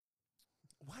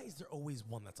Why is there always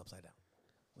one that's upside down?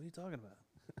 What are you talking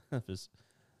about? Just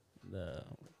the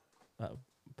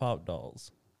pop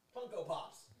dolls. Funko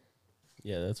Pops.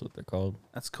 Yeah, that's what they're called.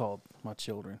 That's called my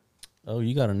children. Oh,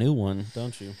 you got a new one,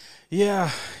 don't you? Yeah,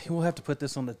 we'll have to put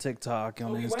this on the TikTok,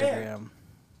 on Obi-Wan. Instagram.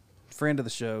 Friend of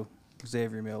the show,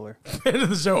 Xavier Miller. End of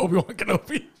the show, Obi-Wan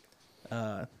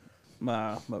Kenobi.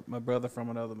 My brother from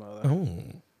another mother. Oh.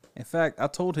 In fact, I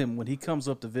told him when he comes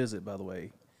up to visit, by the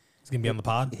way. He's going to be on the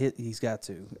pod? He's got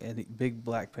to. And big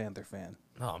Black Panther fan.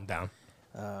 Oh, I'm down.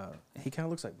 He kind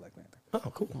of looks like Black Panther. Oh,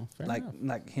 cool. Fair like enough.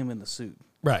 like him in the suit.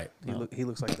 Right. He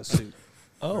looks like the suit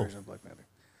Oh. version of Black Panther.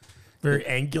 Very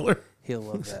angular. He'll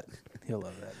love that. He'll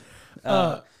love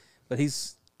that. But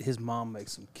his mom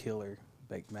makes some killer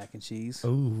baked mac and cheese.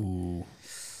 Ooh.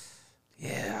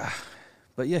 Yeah.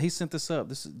 But yeah, he sent this up.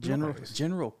 This is General Nice.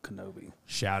 General Kenobi.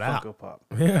 Shout out. Funko Pop.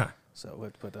 Yeah. So we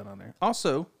have to put that on there.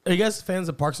 Also, Are you guys fans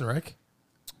of Parks and Rec?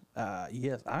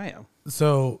 yes, I am.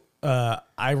 So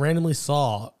I randomly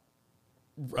saw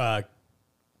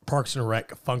Parks and Rec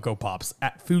Funko Pops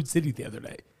at Food City the other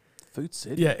day. Food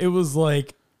City. Yeah, it was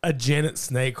like a Janet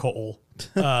Snakehole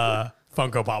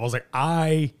Funko Pop. I was like,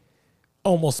 I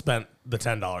almost spent the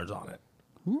 $10 on it.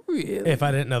 Really? If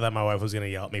I didn't know that my wife was going to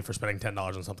yell at me for spending $10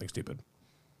 on something stupid.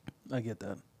 I get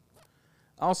that.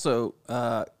 Also,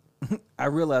 I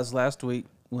realized last week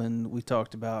when we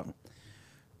talked about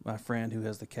my friend who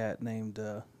has the cat named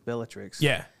Bellatrix.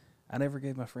 Yeah. I never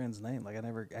gave my friend's name. Like, I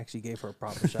never actually gave her a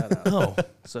proper shout out. Oh.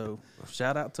 So,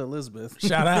 shout out to Elizabeth.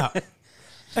 Shout out.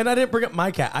 And I didn't bring up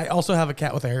my cat. I also have a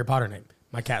cat with a Harry Potter name.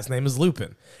 My cat's name is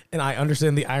Lupin. And I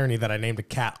understand the irony that I named a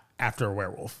cat after a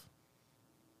werewolf.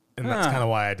 And that's kind of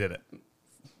why I did it.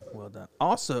 Well done.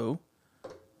 Also,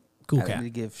 Cool I cat.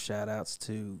 need to give shout outs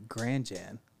to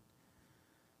GranJan,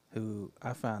 who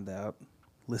I found out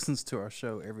listens to our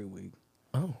show every week.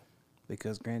 Oh.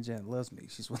 Because GranJan loves me.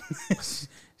 She's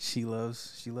she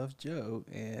loves Joe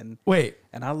and Wait.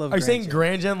 and I love. Are you saying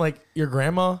GranJan like your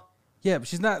grandma? Yeah, but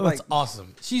she's not Oh, like that's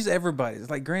awesome. she's everybody's.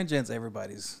 Like GranJan's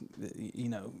everybody's. You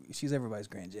know, she's everybody's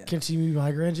GranJan. Can she be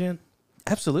my GranJan?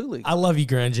 Absolutely. I love you,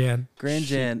 GranJan.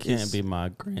 GranJan Can't is be my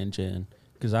GranJan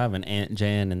because I have an Aunt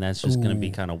Jan, and that's just going to be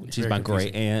kind of. She's very my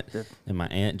confusing. great aunt and my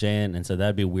Aunt Jan, and so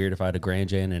that'd be weird if I had a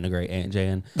GranJan and a great Aunt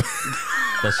Jan.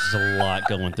 That's just a lot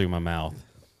going through my mouth,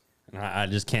 and I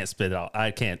just can't spit it out. I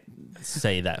can't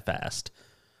say that fast.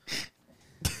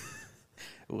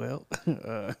 well.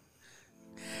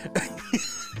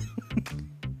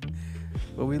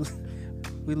 Well,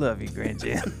 we love you,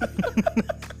 GranJan.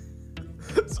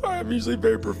 Sorry, I'm usually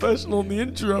very professional in the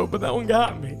intro, but that one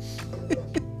got me.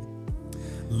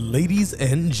 Ladies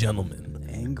and gentlemen,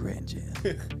 and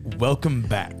GranJan. welcome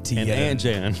back to And Aunt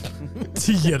Jan.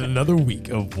 to yet another week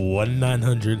of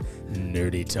 1-900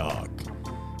 Nerdy Talk.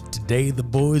 Today, the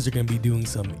boys are going to be doing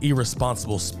some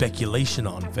irresponsible speculation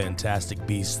on Fantastic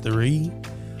Beasts 3.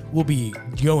 We'll be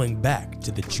going back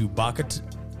to the Chewbacca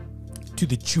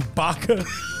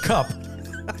Cup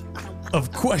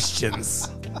of questions.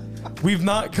 We've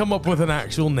not come up with an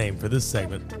actual name for this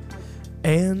segment.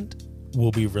 And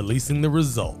we'll be releasing the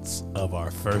results of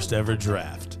our first ever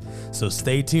draft. So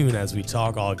stay tuned as we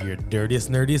talk all of your dirtiest,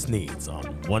 nerdiest needs on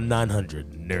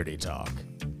 1-900 Nerdy Talk.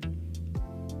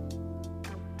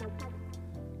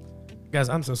 Guys,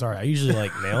 I'm so sorry. I usually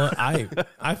nail it.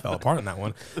 I fell apart on that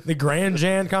one. The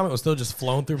GranJan comment was still just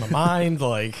flowing through my mind.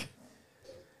 Like,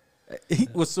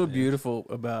 What's so beautiful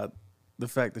about the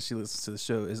fact that she listens to the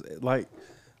show is like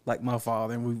my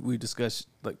father, and we discuss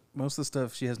like most of the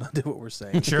stuff she has no idea what we're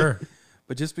saying. sure.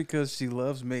 But just because she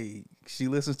loves me, she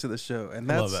listens to the show, and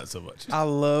I that's love that so much. I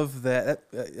love that.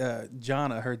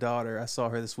 Jonna, her daughter, I saw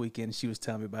her this weekend. And she was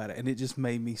telling me about it, and it just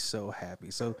made me so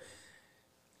happy. So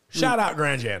Shout out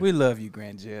GranJan. we love you,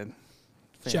 GranJan.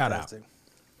 Shout out. Fantastic.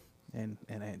 And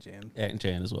Aunt Jan. Aunt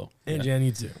Jan as well. And Jan,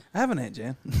 you too. I have an Aunt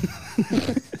Jan.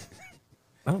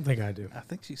 I don't think I do. I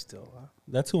think she's still alive.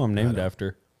 That's who I'm named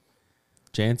after.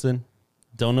 Jansen.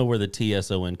 Don't know where the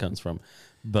TSON comes from,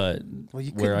 but Well,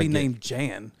 you where could I be get- named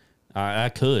Jan. I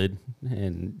could,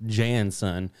 and Jan's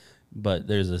son, but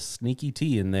there's a sneaky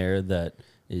T in there that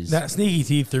is That sneaky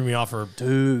teeth threw me off for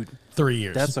Dude, 3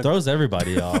 years. that's a throws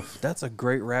everybody off. that's a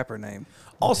great rapper name.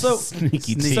 also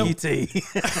Sneaky T. Sneaky T.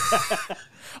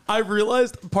 I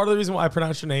realized part of the reason why I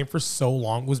pronounced your name for so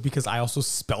long was because I also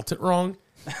spelt it wrong.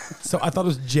 So I thought it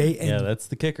was Yeah, that's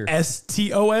the kicker.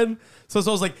 JNSTON. So I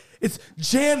was like, it's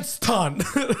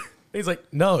Janston. He's like,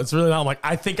 no, it's really not. I'm like,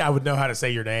 I think I would know how to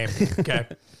say your name. Okay.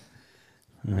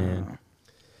 Man,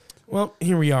 Well,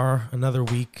 here we are, another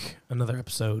week, another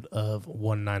episode of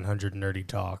 1-900 Nerdy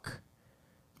Talk.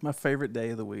 My favorite day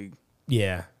of the week.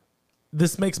 Yeah.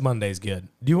 This makes Mondays good.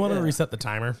 Do you want to reset the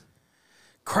timer?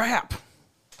 Crap.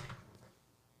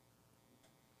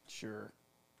 Sure.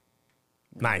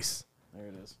 Nice. There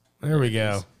it is. There we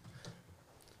go.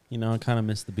 You know, I kind of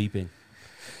miss the beeping.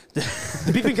 The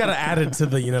beeping kind of added to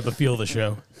the, the feel of the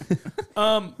show.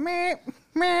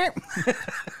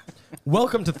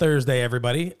 Welcome to Thursday,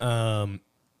 everybody.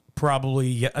 Probably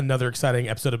yet another exciting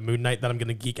episode of Moon Knight that I'm going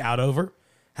to geek out over.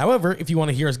 However, if you want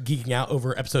to hear us geeking out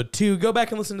over episode 2, go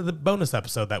back and listen to the bonus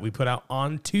episode that we put out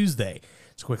on Tuesday.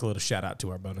 Just a quick little shout out to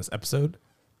our bonus episode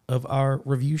of our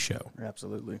review show.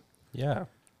 Absolutely. Yeah.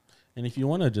 And if you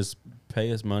want to just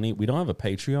pay us money, we don't have a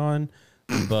Patreon,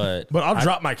 but I'll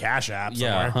drop my Cash App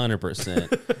somewhere. Yeah,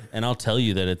 100%. And I'll tell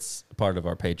you that it's part of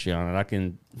our Patreon, and I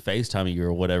can FaceTime you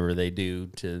or whatever they do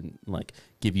to like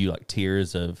give you like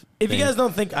tiers of. If things. you guys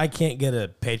don't think I can't get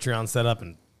a Patreon set up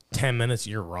in 10 minutes,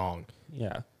 you're wrong.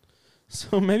 Yeah.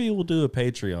 So maybe we'll do a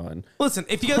Patreon. Listen,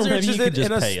 if you guys Or are maybe you interested could in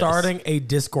just us pay us. starting a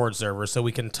Discord server so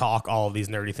we can talk all of these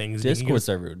nerdy things, you can give Discord us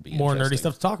server would be more nerdy interesting.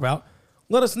 stuff to talk about,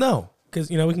 let us know. Because,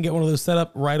 we can get one of those set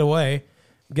up right away,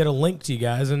 get a link to you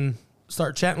guys, and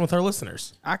start chatting with our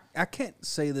listeners. I can't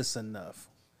say this enough.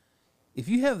 If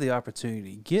you have the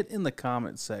opportunity, get in the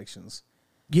comment sections.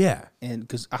 Yeah. And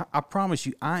because I promise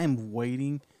you, I am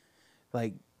waiting,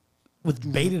 like, With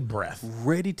bated breath.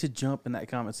 ready to jump in that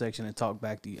comment section and talk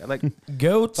back to you. Like,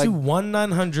 Go to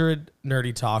 1-900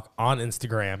 Nerdy Talk on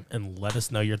Instagram and let us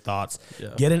know your thoughts. Yeah.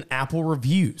 Get an Apple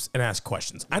reviews and ask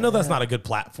questions. I know that's not a good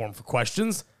platform for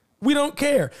questions. We don't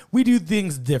care. We do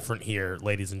things different here,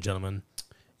 ladies and gentlemen.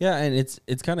 Yeah, and it's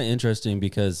kind of interesting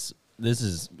because this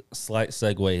is a slight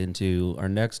segue into our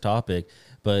next topic,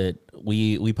 but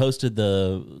we posted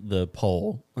the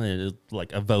poll,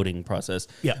 like a voting process.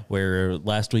 Yeah. Where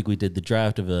last week we did the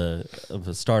draft of a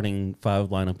starting 5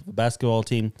 lineup of a basketball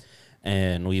team,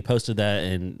 and we posted that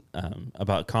and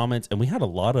about comments, and we had a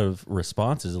lot of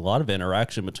responses, a lot of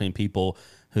interaction between people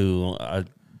who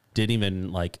didn't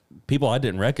even like people I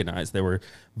didn't recognize. They were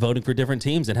voting for different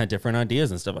teams and had different ideas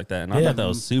and stuff like that. And I thought that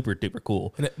was super duper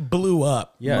cool. And it blew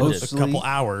up. Yeah, a couple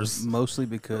hours mostly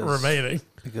because remaining.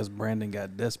 Because Brandon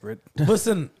got desperate.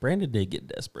 Listen, Brandon did get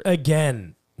desperate.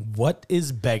 again, what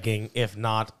is begging if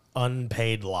not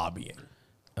unpaid lobbying?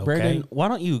 Okay? Brandon, why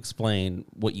don't you explain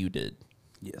what you did?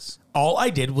 Yes. All I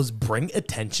did was bring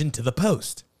attention to the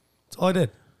post. That's all I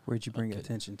did. Where'd you bring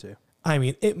attention to? I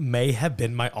mean, it may have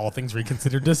been my All Things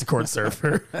Reconsidered Discord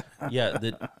server. Yeah,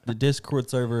 the Discord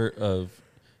server of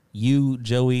you,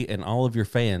 Joey, and all of your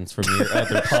fans from your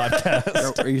other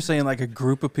podcast. Are you saying like a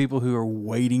group of people who are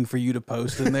waiting for you to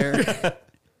post in there?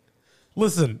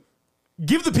 Listen,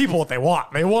 give the people what they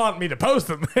want. They want me to post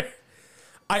them there.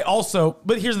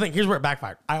 But here's the thing. Here's where it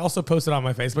backfired. I also posted on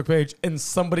my Facebook page, and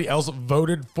somebody else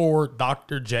voted for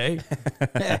Dr. J,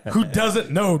 who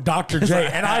doesn't know Dr. J,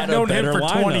 and I've known him for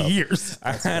 20 years.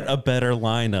 I had a better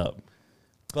lineup.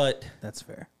 But That's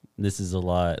fair. this is a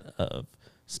lot of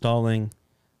stalling.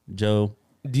 Joe,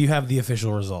 Do you have the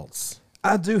official results?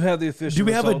 I do have the official Do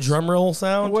we have a results. drum roll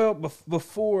sound? Well,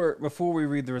 before we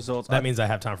read the results, That means I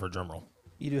have time for a drum roll.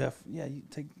 you do have,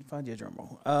 find you a drum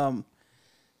roll.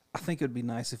 I think it would be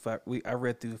nice if I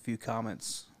read through a few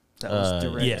comments that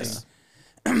was Yes.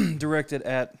 directed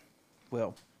at,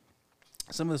 well,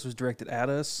 some of this was directed at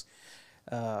us.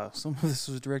 Some of this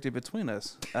was directed between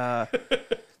us.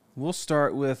 We'll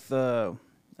start with,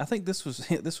 I think this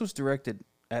was directed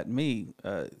at me.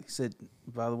 He said,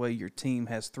 by the way, your team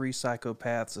has 3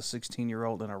 psychopaths, a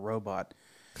 16-year-old, and a robot.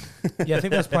 Yeah, I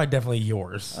think that's probably definitely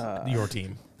yours, your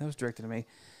team. That was directed at me.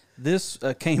 This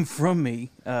came from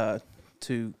me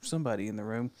to somebody in the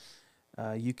room.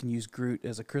 You can use Groot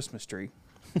as a Christmas tree.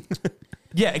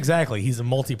 Yeah, exactly. He's a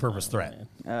multi-purpose threat.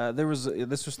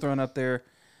 This was thrown up there.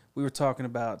 We were talking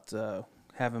about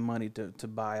having money to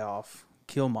buy off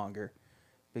Killmonger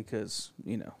because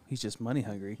he's just money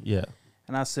hungry. yeah.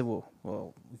 And I said,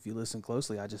 well, if you listen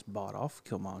closely, I just bought off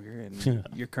Killmonger, and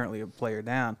you're currently a player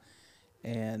down.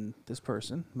 And this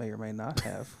person may or may not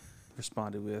have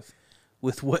responded with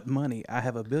what money? I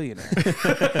have a billionaire.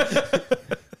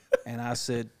 And I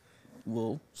said,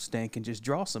 well, Stan can just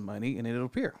draw some money and it'll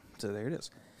appear. So there it is.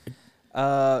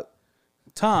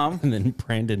 Tom. And then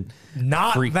Brandon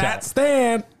Not freaked that out.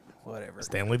 Stan. Whatever.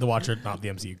 Stanley the Watcher, not the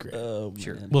MCU creator. Oh,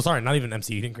 Sure. man. Well, sorry, not even MCU.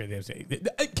 He didn't create the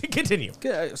MCU. Continue.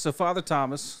 Okay, so Father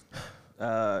Thomas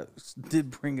did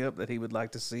bring up that he would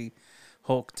like to see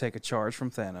Hulk take a charge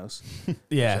from Thanos, which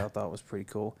Yeah. I thought was pretty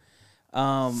cool.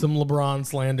 Some LeBron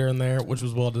slander in there, which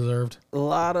was well deserved. A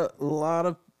lot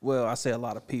of well, I say a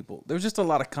lot of people. There's just a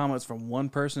lot of comments from one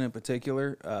person in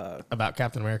particular. About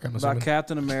Captain America, I'm About assuming.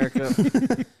 Captain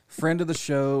America, friend of the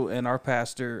show and our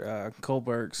pastor, Cole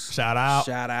Burks. Shout out.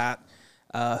 Shout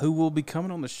out. Who will be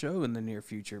coming on the show in the near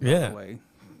future, by the way,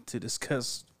 to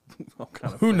discuss all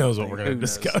kind of Who fun knows what things. we're going to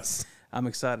discuss? I'm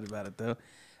excited about it, though.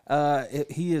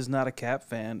 He is not a Cap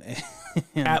fan.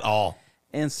 At all.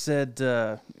 And said,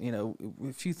 a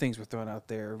few things were thrown out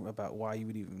there about why you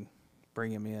would even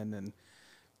bring him in. And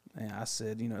I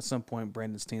said, at some point,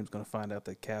 Brandon's team's going to find out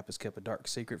that Cap has kept a dark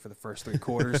secret for the first 3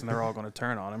 quarters, and they're all going to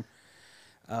turn on him.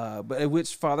 But at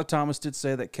which Father Thomas did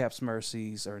say that Cap's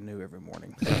mercies are new every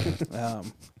morning.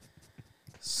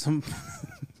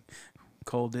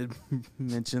 Cole did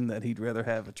mention that he'd rather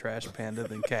have a trash panda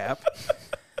than Cap.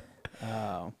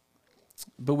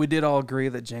 But we did all agree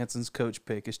that Jansen's coach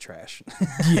pick is trash.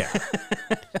 Yeah.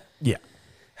 Yeah.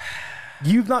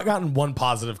 You've not gotten one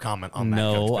positive comment on that.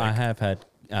 No, coach pick.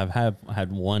 I've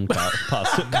had one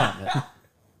positive comment.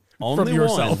 Only From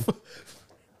yourself. one,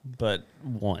 but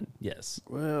one, yes.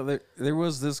 Well, there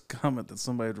was this comment that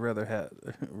somebody would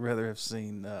rather have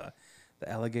seen the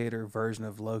alligator version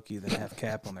of Loki than have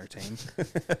Cap on their team.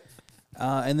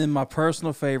 And then my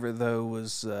personal favorite, though,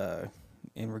 was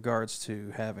in regards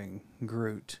to having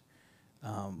Groot,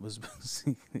 was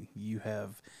you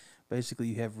have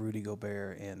Rudy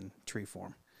Gobert in tree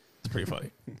form. It's pretty funny.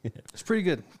 It's pretty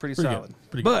good, pretty solid. Good.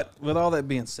 Pretty But with all that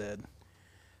being said,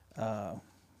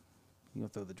 you'll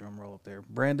throw the drum roll up there,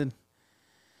 Brandon.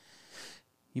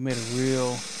 You made a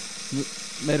real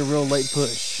late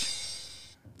push.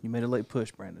 You made a late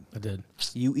push, Brandon. I did.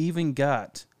 You even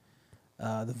got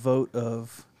the vote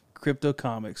of Crypto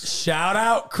Comics. Shout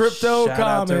out Crypto Shout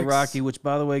Comics. out to Rocky, which,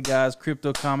 by the way, guys,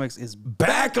 Crypto Comics is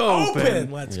Back open.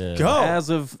 Let's Yeah. go.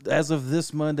 As of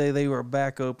this Monday, they were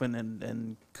back open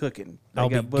and cooking. They I'll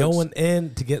be got books. going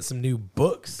in to get some new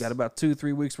books. Got about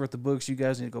 2-3 weeks worth of books you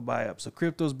guys need to go buy up. So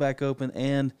Crypto's back open,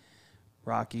 and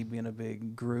Rocky, being a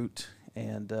big Groot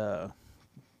and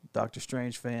Doctor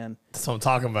Strange fan, That's what I'm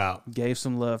talking about. gave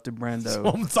some love to Brendo. That's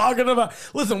what I'm talking about.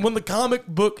 Listen, when the comic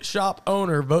book shop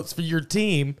owner votes for your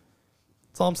team,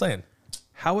 that's all I'm saying.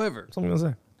 However, That's all I'm going to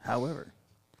say.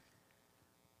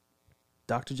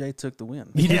 Dr. J took the win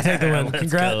He did take the win. let's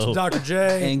Congrats, go. Dr.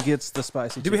 J. and gets the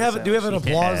spicy. Do we have an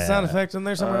applause sound effect in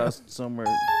there somewhere? Somewhere.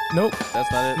 Nope.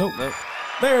 That's not it. Nope.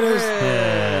 There it is.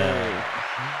 Hey.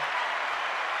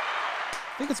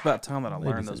 I think it's about time that I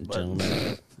learned Ladies those and buttons.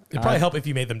 gentlemen, It'd probably help if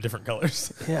you made them different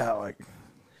colors. Yeah, like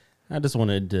I just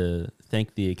wanted to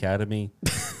thank the Academy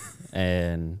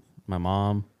and my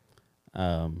mom.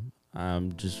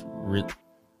 I'm just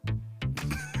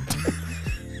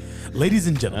Ladies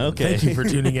and gentlemen, Okay. thank you for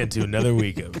tuning in to another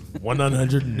week of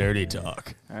 100 Nerdy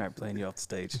Talk. all right, playing you off the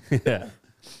stage. yeah.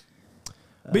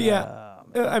 But yeah,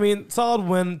 I mean, solid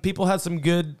win. People had some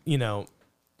good,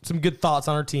 some good thoughts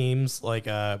on our teams. Like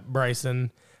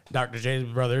Bryson, Dr. J's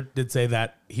brother, did say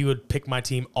that he would pick my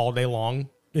team all day long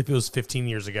if it was 15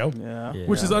 years ago, Yeah.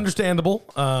 which is understandable.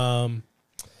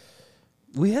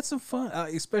 We had some fun,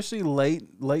 especially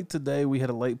late today. We had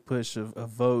a late push of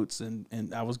votes,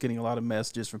 and I was getting a lot of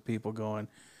messages from people going,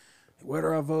 where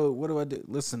do I vote? What do I do?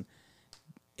 Listen,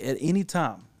 at any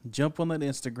time, jump on that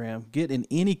Instagram, get in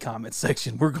any comment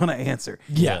section. We're going to answer.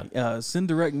 Yeah. Send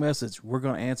direct message. We're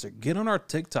going to answer. Get on our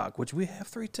TikTok, which we have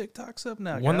 3 TikToks up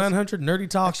now, guys. 1-900 Nerdy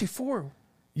Talk. Actually 4.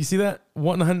 You see that?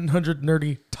 100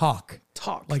 Nerdy Talk.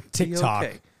 Talk. Like TikTok.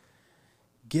 T-O-K.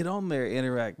 Get on there,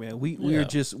 interact, man. We are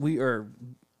just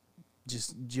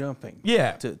jumping.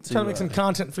 Yeah. To Trying to make some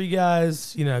content for you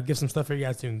guys, give some stuff for you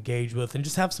guys to engage with and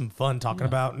just have some fun talking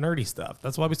about nerdy stuff.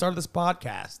 That's why we started this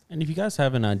podcast. And if you guys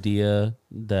have an idea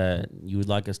that you would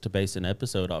like us to base an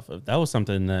episode off of, that was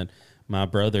something that my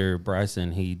brother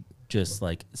Bryson, he just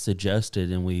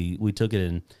suggested, and we took it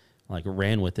and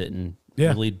ran with it and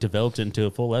really developed it into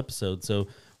a full episode. So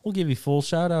we'll give you full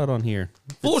shout out on here.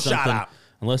 Full shout out.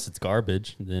 Unless it's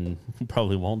garbage, then we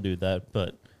probably won't do that.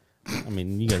 But I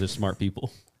mean, you guys are smart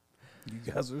people. You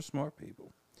guys are smart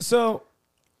people. So,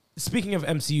 speaking of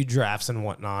MCU drafts and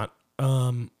whatnot,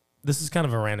 this is kind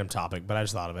of a random topic, but I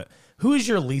just thought of it. Who is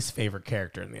your least favorite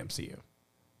character in the MCU?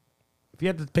 If you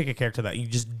had to pick a character that you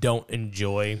just don't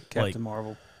enjoy, Captain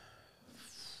Marvel.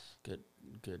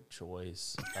 Good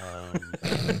choice.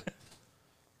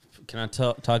 Can I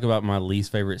talk about my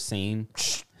least favorite scene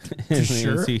in the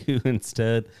Sure. MCU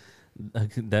instead?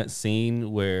 That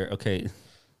scene where,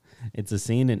 it's a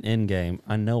scene in Endgame.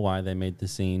 I know why they made the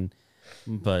scene,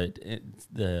 but it's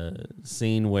the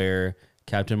scene where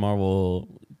Captain Marvel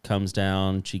comes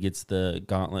down. She gets the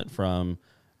gauntlet from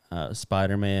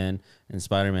Spider-Man, and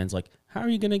Spider-Man's like, how are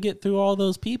you going to get through all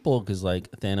those people? Because like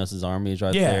Thanos' army is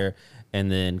right there,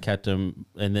 and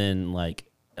then like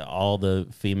all the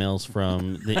females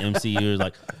from the MCU are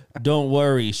like, don't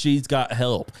worry, she's got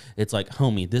help. It's like,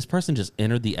 homie, this person just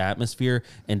entered the atmosphere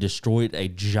and destroyed a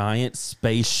giant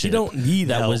spaceship. You don't need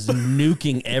that help. was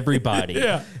nuking everybody.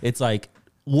 Yeah. It's like,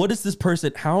 what is this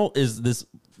person? How is this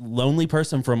lonely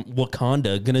person from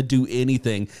Wakanda gonna do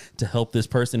anything to help this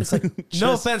person? It's like,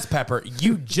 No offense, Pepper.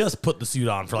 You just put the suit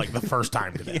on for like the first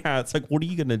time today. yeah, it's like, what are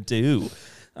you gonna do?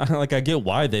 Like, I get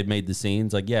why they've made the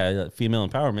scenes. Like, yeah, female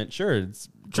empowerment, sure, it's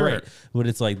great. Sure. But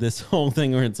it's like this whole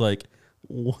thing where it's like,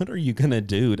 what are you gonna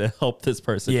do to help this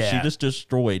person? Yeah. She just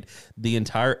destroyed the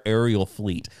entire aerial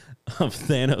fleet of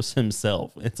Thanos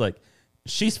himself. It's like,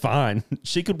 she's fine.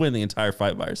 She could win the entire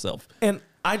fight by herself. And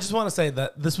I just want to say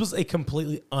that this was a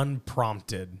completely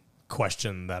unprompted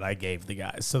question that I gave the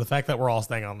guys. So the fact that we're all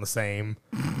staying on the same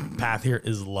path here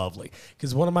is lovely.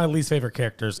 Because one of my least favorite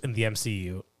characters in the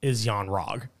MCU is Jan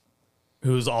Rog,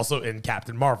 who's also in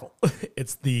Captain Marvel.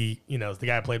 It's the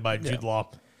guy played by Jude Law.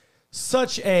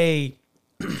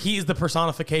 He's the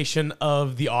personification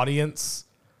of the audience,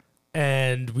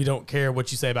 and we don't care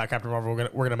what you say about Captain Marvel.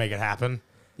 We're gonna make it happen.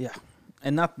 Yeah.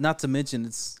 And not to mention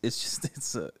it's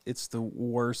the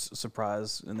worst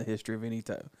surprise in the history of any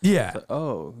time. Yeah. It's like,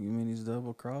 oh, you mean he's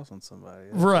double crossing somebody?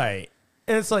 Right.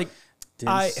 And it's like,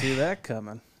 Didn't see that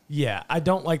coming. Yeah, I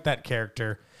don't like that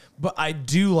character, but I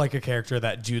do like a character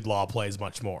that Jude Law plays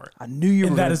much more. I knew you were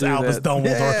And that gonna is do Albus that.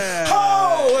 Dumbledore. Yeah.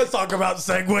 Oh, let's talk about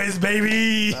segues,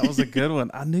 baby. That was a good one.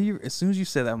 I knew you as soon as you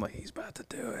said that, I'm like, he's about to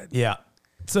do it. Yeah.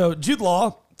 So Jude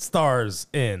Law stars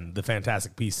in the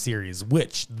Fantastic Beasts series,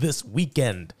 which this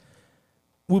weekend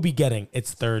will be getting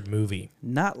its third movie.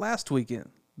 Not last weekend.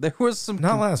 There was some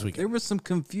last weekend. There was some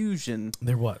confusion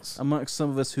There was. amongst some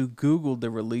of us who Googled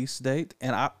the release date,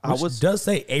 and I Which does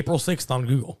say April 6th on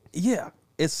Google. yeah,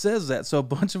 it says that. So a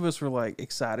bunch of us were like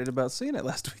excited about seeing it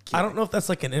last weekend. I don't know if that's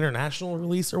like an international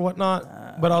release or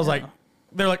whatnot, but I was like,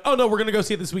 they're like, oh no, we're gonna go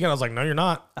see it this weekend. I was like, no, you're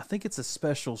not. I think it's a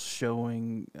special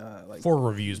showing. For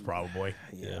reviews, probably.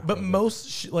 Yeah. But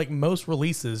most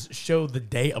releases show the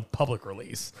day of public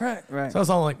release. Right. So I was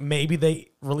all like, maybe they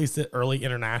released it early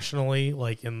internationally,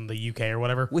 like in the UK or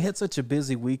whatever. We had such a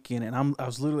busy weekend, and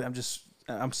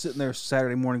I'm sitting there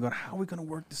Saturday morning going, how are we going to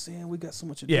work this in? We got so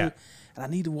much to do, and I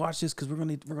need to watch this because we're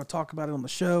going to talk about it on the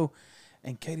show.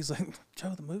 And Katie's like,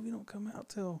 Joe, the movie don't come out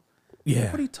till.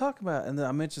 Yeah. What are you talking about? And then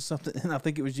I mentioned something, and I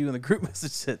think it was you in the group message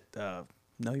said,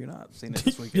 no, you're not seeing it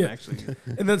this weekend, actually.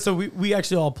 And then so we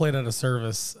actually all played at a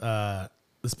service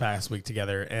this past week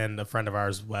together, and a friend of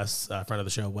ours, Wes, friend of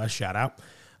the show, Wes, shout out.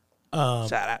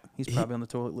 Shout out. He's probably on the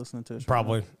toilet listening to us.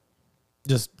 Probably.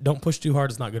 Just don't push too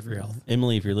hard. It's not good for your health.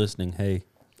 Emily, if you're listening, hey.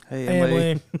 Hey, Hey, Emily.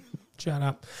 Emily. Shout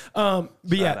out.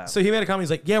 But yeah, out. so he made a comment.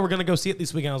 He's like, yeah, we're going to go see it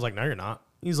this weekend. I was like, no, you're not.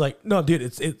 He's like, no, dude,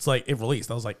 it's like it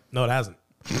released. I was like, no, it hasn't.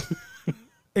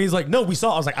 And he's like, no, we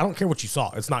saw. I was like, I don't care what you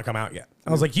saw. It's not come out yet.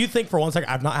 I was like, you think for one second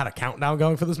I've not had a countdown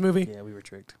going for this movie? Yeah, we were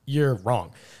tricked. You're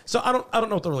wrong. So I don't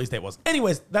know what the release date was.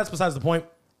 Anyways, that's besides the point.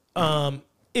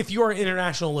 If you are an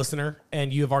international listener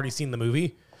and you have already seen the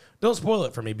movie, don't spoil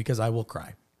it for me because I will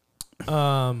cry.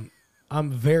 I'm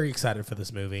very excited for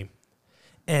this movie,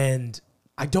 and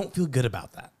I don't feel good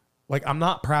about that. Like, I'm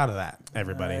not proud of that,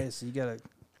 everybody. All right, so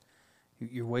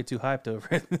you're way too hyped over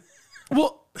it.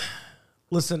 Well,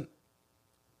 listen,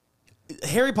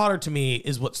 Harry Potter to me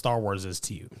is what Star Wars is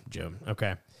to you, Jim.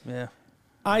 Okay. Yeah.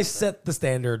 I set the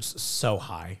standards so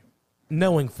high,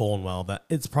 knowing full and well that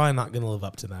it's probably not going to live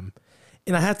up to them.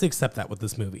 And I have to accept that with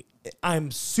this movie. I'm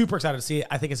super excited to see it.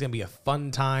 I think it's going to be a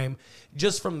fun time.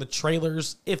 Just from the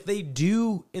trailers, if they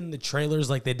do in the trailers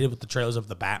like they did with the trailers of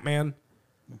the Batman,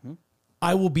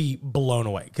 I will be blown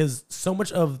away. Because so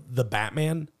much of the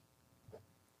Batman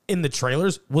in the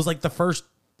trailers was like the first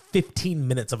 15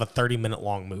 minutes of a 30-minute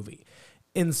long movie.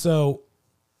 And so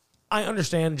I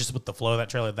understand just with the flow of that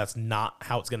trailer, that's not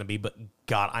how it's going to be. But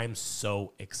God, I'm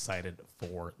so excited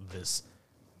for this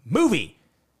movie.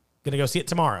 Gonna go see it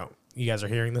tomorrow. You guys are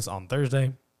hearing this on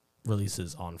Thursday.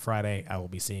 Releases on Friday. I will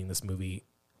be seeing this movie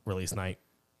release night.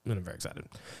 And I'm very excited.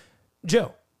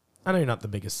 Joe, I know you're not the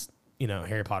biggest,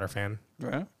 Harry Potter fan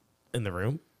Right. in the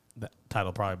room. That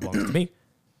title probably belongs to me.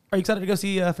 Are you excited to go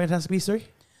see Fantastic Beasts 3?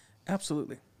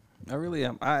 Absolutely. I really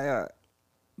am.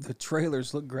 The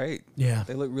trailers look great. Yeah.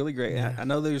 They look really great. Yeah. I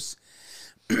know there's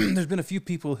been a few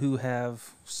people who have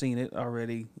seen it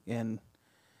already, and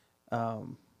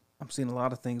I'm seeing a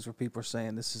lot of things where people are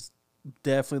saying this is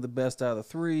definitely the best out of the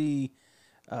three,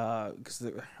 because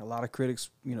a lot of critics,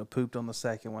 pooped on the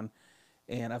second one,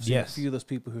 and I've seen a few of those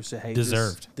people who say, "Hey,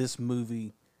 deserved. This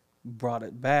movie brought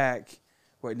it back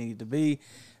where it needed to be."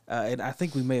 and I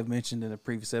think we may have mentioned in a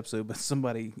previous episode, but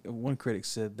one critic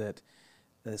said that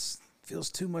this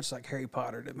feels too much like Harry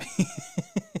Potter to me.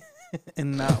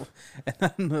 and not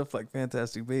enough like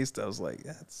Fantastic Beasts. I was like,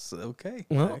 that's okay.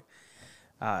 Well,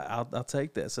 I'll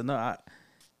take that. So no,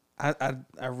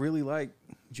 I really like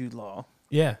Jude Law.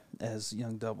 Yeah. As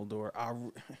young Dumbledore.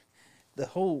 The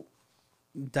whole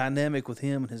dynamic with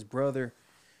him and his brother.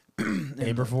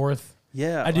 Aberforth.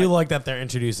 Yeah. I do like that they're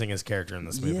introducing his character in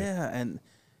this movie. Yeah, and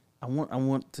I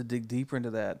want to dig deeper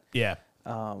into that. Yeah.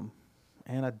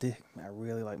 And I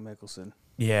really like Mickelson.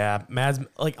 Yeah, Mads.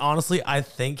 Like honestly, I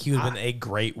think he would have been a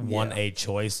great 1A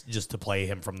choice just to play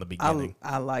him from the beginning.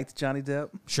 I liked Johnny Depp.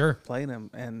 Sure, playing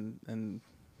him, and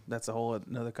that's a whole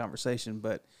another conversation.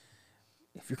 But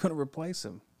if you're going to replace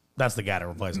him, that's the guy to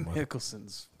replace him with. Mickelson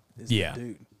is the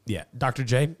dude. Yeah, Dr.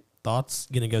 J, thoughts?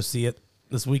 Gonna go see it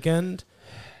this weekend?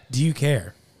 Do you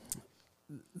care?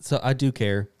 So I do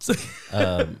care.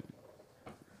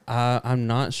 I'm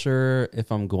not sure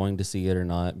if I'm going to see it or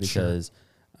not because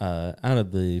out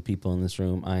of the people in this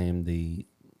room, I am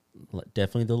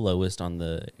definitely the lowest on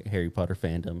the Harry Potter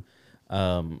fandom.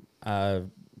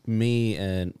 Me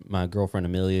and my girlfriend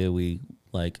Amelia,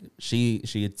 she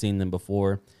had seen them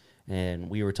before, and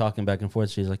we were talking back and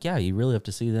forth. She's like, "Yeah, you really have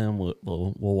to see them.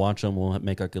 We'll watch them. We'll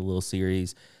make like a little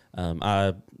series."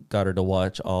 I got her to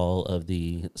watch all of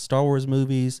the Star Wars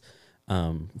movies.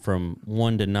 From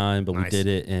 1 to 9, but we did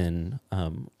it in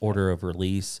order of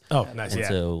release. Oh, nice. And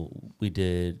so we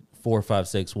did 4, 5,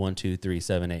 6, 1, 2, 3,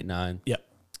 7, 8, 9. Yep.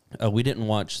 We didn't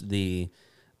watch the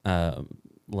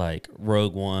like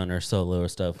Rogue One or Solo or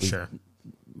stuff. We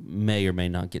may or may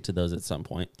not get to those at some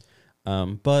point.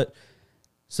 But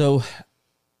so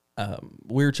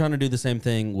we were trying to do the same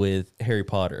thing with Harry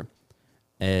Potter,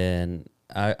 and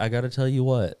I got to tell you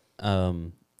what,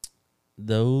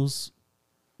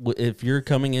 if you're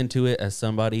coming into it as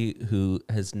somebody who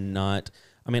has not,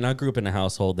 I mean, I grew up in a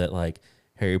household that like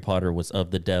Harry Potter was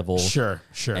of the devil. Sure.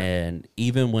 And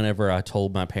even whenever I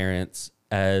told my parents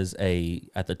at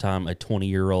the time, a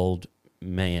 20-year-old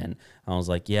man, I was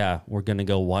like, yeah, we're going to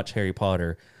go watch Harry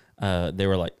Potter. They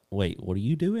were like, wait, what are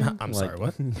you doing? I'm sorry,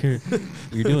 what?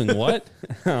 You're doing what?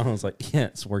 I was like,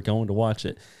 yes, we're going to watch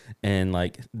it. And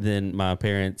like, then my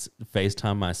parents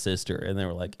FaceTime my sister, and they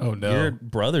were like, oh no, your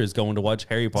brother's going to watch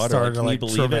Harry Potter. Started like, can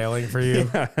you believe travailing it? For you.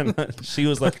 Yeah, and she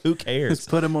was like, who cares? Just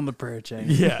put him on the prayer chain.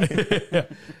 Yeah.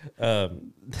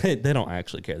 They don't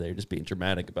actually care. They're just being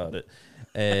dramatic about it.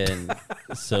 And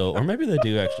so, or maybe they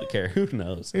do actually care. Who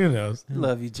knows? Who knows?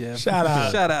 Love you, Jeff. Shout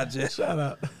out. Shout out, Jeff. Shout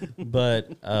out.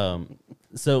 But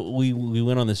so we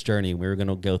went on this journey. We were going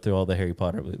to go through all the Harry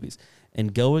Potter movies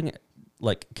and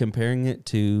comparing it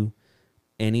to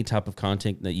any type of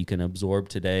content that you can absorb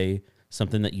today,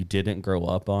 something that you didn't grow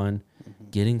up on.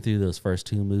 Getting through those first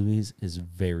 2 movies is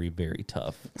very, very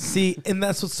tough. See, and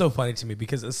that's what's so funny to me,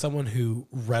 because as someone who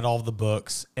read all the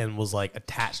books and was like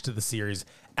attached to the series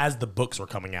as the books were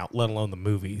coming out, let alone the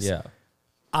movies. Yeah.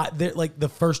 The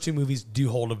first 2 movies do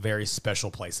hold a very special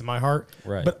place in my heart.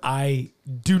 Right. But I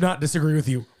do not disagree with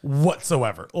you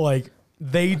whatsoever. Like,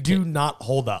 they do not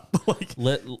hold up.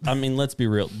 Let's be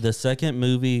real. The second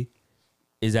movie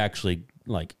is actually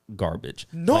like garbage.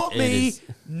 Not me,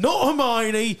 not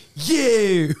Hermione,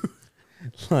 you.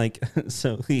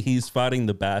 So he's fighting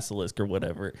the basilisk or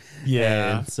whatever.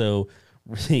 Yeah. And so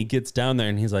he gets down there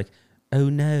and he's like, oh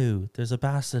no, there's a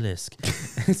basilisk.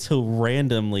 And so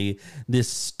randomly, this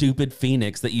stupid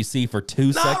phoenix that you see for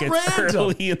 2 seconds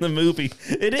early in the movie.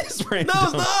 It is random. No,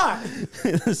 it's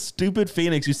not. The stupid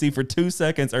phoenix you see for 2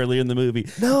 seconds early in the movie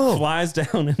flies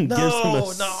down and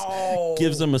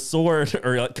gives him a sword,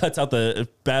 or like cuts out the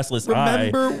basilisk eye.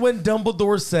 Remember when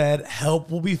Dumbledore said,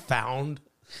 help will be found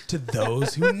to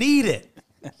those who need it?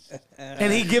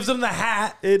 And he gives him the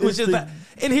hat, and here's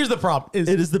the problem: it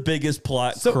is the biggest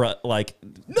plot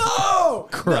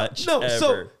crutch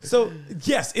ever. So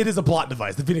yes, it is a plot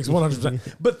device. The Phoenix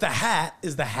 100%, but the hat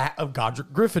is the hat of Godric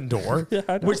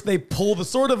Gryffindor, which they pull the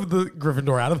sword of the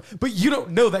Gryffindor out of. But you don't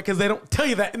know that because they don't tell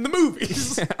you that in the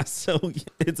movies. Yeah, so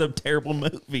it's a terrible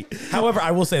movie. However,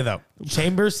 I will say though,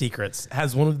 Chamber of Secrets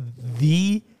has one of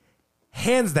the,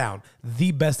 hands down,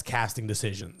 the best casting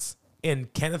decisions in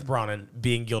Kenneth Branagh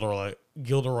being Gilderoy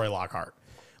Lockhart.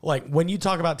 Like, when you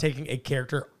talk about taking a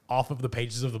character off of the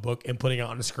pages of the book and putting it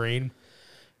on the screen,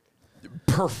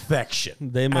 perfection.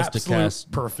 They must have cast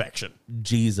perfection.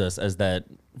 Jesus as that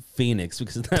phoenix,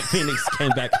 because that phoenix came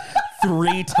back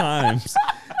 3 times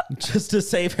just to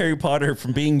save Harry Potter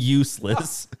from being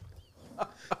useless.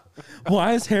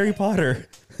 Why is Harry Potter?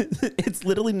 It's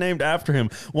literally named after him.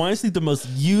 Why is he the most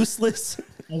useless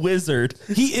wizard.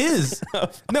 He is.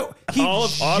 No, he All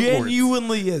of Hogwarts.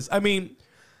 genuinely is. I mean,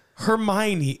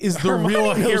 Hermione is the Hermione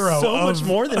real knows hero. so much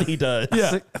more than he does.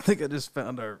 Yeah. I think I just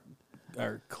found our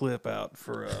clip out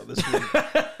for this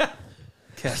week.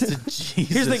 Casted Jesus.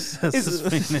 Here's the thing, as the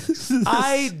Phoenix.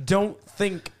 I don't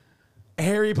think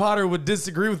Harry Potter would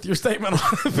disagree with your statement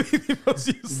on it being the most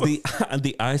useless.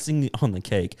 The icing on the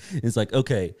cake is like,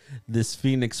 okay, this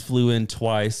phoenix flew in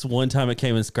twice. One time it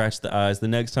came and scratched the eyes. The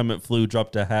next time it flew,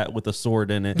 dropped a hat with a sword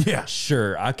in it. Yeah.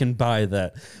 Sure, I can buy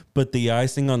that. But the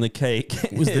icing on the cake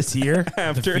Was the is tear?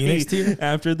 after The Phoenix tear?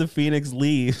 after the phoenix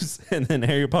leaves, and then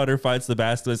Harry Potter fights the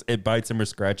basilisk. It bites him or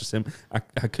scratches him. I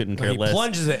couldn't care He less.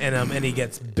 plunges it in him and he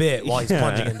gets bit while he's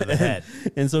plunging into the head.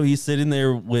 And so he's sitting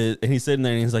there and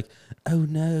he's like, oh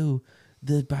no,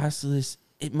 the basilisk,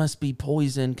 it must be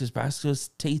poison because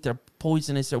basilisk's teeth are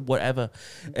poisonous or whatever.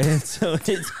 And so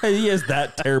he has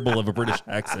that terrible of a British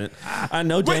accent. I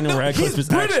know Daniel Radcliffe is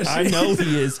British. I know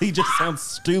he is. He just sounds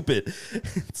stupid.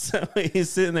 So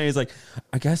he's sitting there. He's like,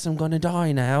 I guess I'm going to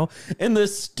die now. And the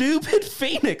stupid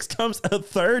phoenix comes a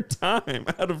third time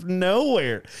out of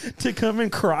nowhere to come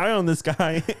and cry on this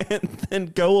guy and then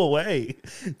go away.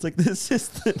 It's like, this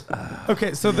is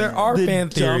Okay, so there are the fan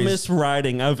theories. dumbest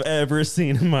writing I've ever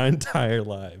seen in my entire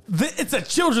life. It's a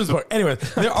children's book.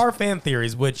 Anyways, there are fan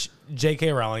theories, which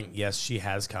J.K. Rowling, yes, she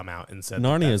has come out and said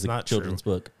Narnia that's is a not children's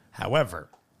true. book. However,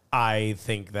 I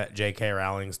think that J.K.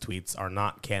 Rowling's tweets are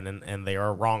not canon, and they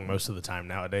are wrong most of the time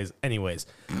nowadays. Anyways,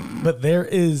 but there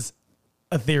is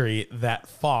a theory that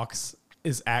Fawkes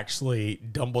is actually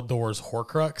Dumbledore's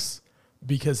Horcrux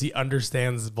because he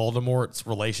understands Voldemort's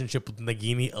relationship with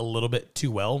Nagini a little bit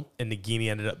too well, and Nagini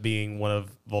ended up being one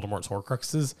of Voldemort's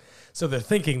Horcruxes. So they're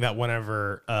thinking that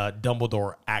whenever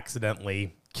Dumbledore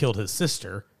accidentally killed his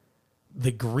sister,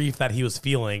 the grief that he was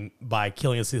feeling by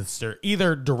killing his sister,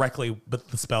 either directly with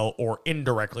the spell or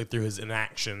indirectly through his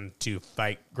inaction to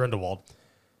fight Grindelwald,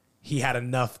 he had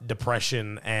enough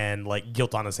depression and like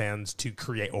guilt on his hands to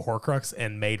create a Horcrux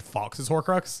and made Fawkes'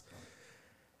 Horcrux.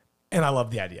 And I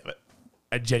love the idea of it.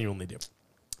 I genuinely do.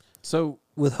 So,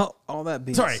 with all that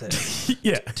being Sorry. said,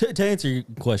 Yeah. To answer your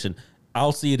question,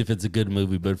 I'll see it if it's a good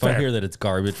movie, but if I Fair. hear that it's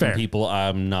garbage Fair. from people,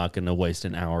 I'm not going to waste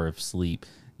an hour of sleep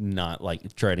not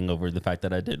like treading over the fact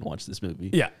that I didn't watch this movie.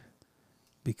 Yeah.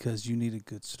 because you need a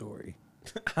good story.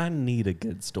 I need a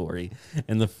good story.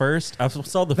 And I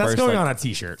saw the That's first going like, on a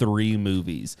t-shirt. 3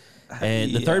 movies.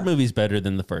 And the Yeah. third movie's better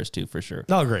than the first 2 for sure.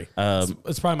 I'll agree.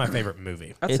 It's probably my favorite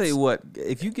movie. I'll tell It's- you what,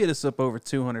 if you get us up over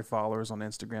 200 followers on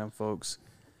Instagram, folks,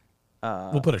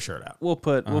 We'll put a shirt out. we'll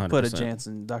put a 100%.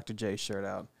 Jansen, Dr. J shirt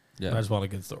out. I Yeah. just want a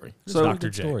good story. So- Dr.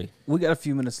 Good J. story. We got a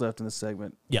few minutes left in the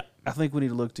segment. Yeah. I think we need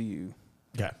to look to you.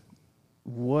 Okay.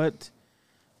 What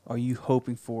are you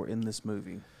hoping for in this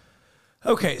movie?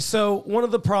 Okay, so one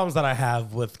of the problems that I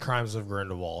have with Crimes of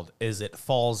Grindelwald is it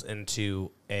falls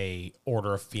into a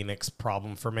Order of Phoenix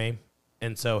problem for me.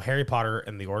 And so Harry Potter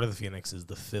and the Order of the Phoenix is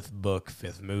the 5th book,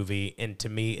 5th movie. And to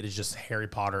me, it is just Harry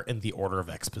Potter in the order of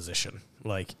exposition.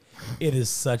 Like, it is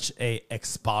such a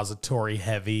expository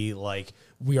heavy, like,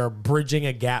 we are bridging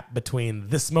a gap between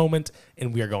this moment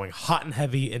and we are going hot and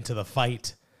heavy into the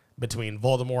fight between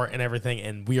Voldemort and everything.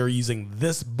 And we are using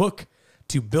this book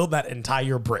to build that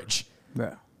entire bridge.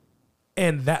 Yeah.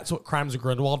 And that's what Crimes of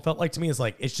Grindelwald felt like to me. Is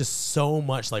like, it's just so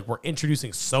much like we're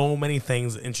introducing so many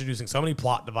things, introducing so many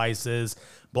plot devices,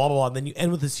 blah, blah, blah. And then you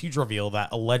end with this huge reveal that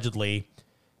allegedly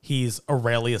he's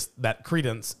Aurelius, that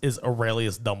Credence is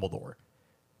Aurelius Dumbledore.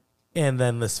 And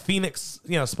then this Phoenix,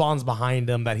 spawns behind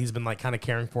him that he's been like kind of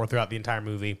caring for throughout the entire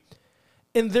movie.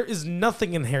 And there is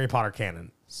nothing in Harry Potter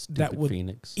canon that would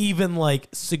Phoenix. even like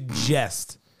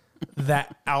suggest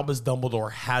that Albus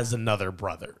Dumbledore has another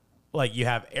brother. Like, you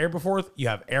have Aberforth, you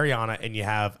have Ariana, and you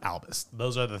have Albus.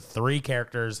 Those are the 3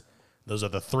 characters. Those are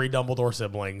the 3 Dumbledore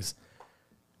siblings.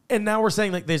 And now we're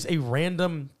saying, like, there's a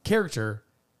random character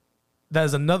that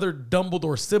is another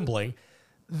Dumbledore sibling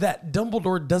that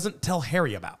Dumbledore doesn't tell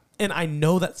Harry about. And I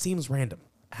know that seems random.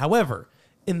 However,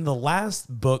 in the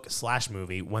last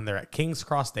book/movie, when they're at King's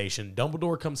Cross Station,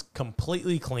 Dumbledore comes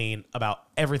completely clean about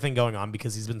everything going on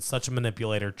because he's been such a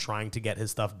manipulator trying to get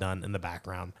his stuff done in the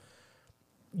background,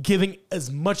 giving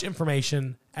as much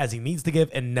information as he needs to give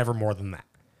and never more than that.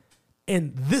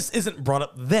 And this isn't brought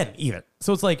up then either.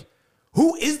 So it's like,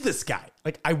 who is this guy?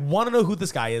 Like, I want to know who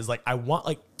this guy is. Like, I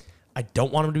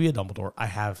don't want him to be a Dumbledore. I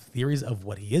have theories of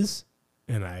what he is,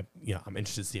 and I'm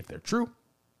interested to see if they're true.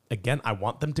 Again, I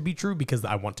want them to be true because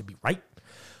I want to be right.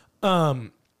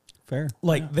 Fair.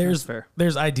 Like, that's fair.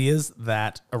 there's ideas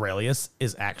that Aurelius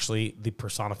is actually the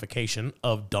personification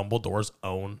of Dumbledore's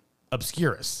own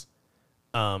Obscurus.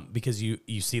 because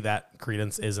you see that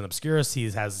Credence is an Obscurus. He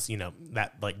has,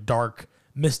 that like dark,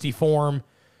 misty form.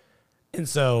 And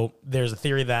so there's a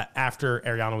theory that after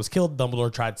Ariana was killed,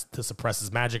 Dumbledore tried to suppress his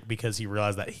magic because he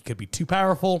realized that he could be too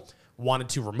powerful, wanted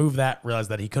to remove that, realized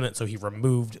that he couldn't. So he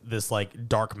removed this like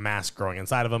dark mask growing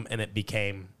inside of him, and it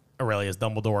became Aurelius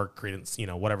Dumbledore, Credence,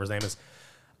 whatever his name is.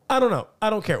 I don't know. I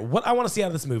don't care. What I want to see out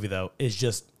of this movie, though, is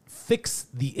just fix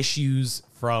the issues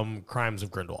from Crimes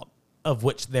of Grindelwald, of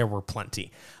which there were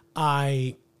plenty.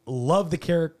 I love the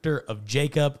character of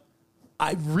Jacob.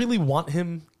 I really want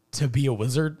him to be a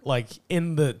wizard. Like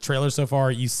in the trailer so far,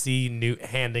 you see Newt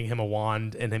handing him a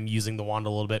wand and him using the wand a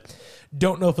little bit.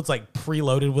 Don't know if it's like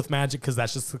preloaded with magic because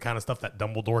that's just the kind of stuff that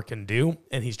Dumbledore can do,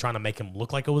 and he's trying to make him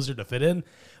look like a wizard to fit in.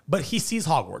 But he sees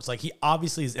Hogwarts. Like he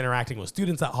obviously is interacting with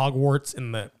students at Hogwarts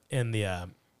in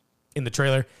the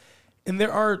trailer, and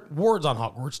there are wards on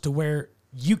Hogwarts to where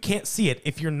you can't see it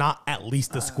if you're not at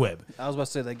least a squib. I was about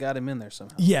to say they got him in there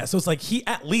somehow. Yeah, so it's like he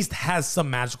at least has some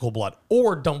magical blood,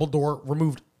 or Dumbledore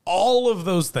removed all of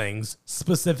those things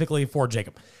specifically for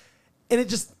Jacob. And it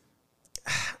just,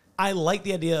 I like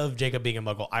the idea of Jacob being a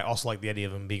muggle. I also like the idea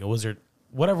of him being a wizard.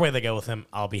 Whatever way they go with him,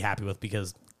 I'll be happy with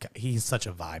because he's such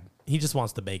a vibe. He just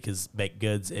wants to bake his baked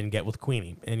goods and get with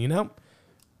Queenie. And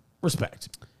respect.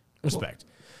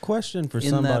 Question for In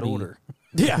somebody. that order.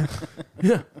 Yeah.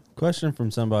 Yeah. Question from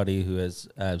somebody who has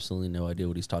absolutely no idea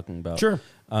what he's talking about. Sure.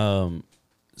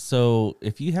 So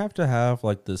if you have to have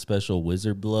like the special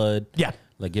wizard blood, Yeah.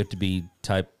 like you have to be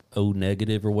type O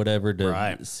negative or whatever to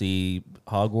Right. see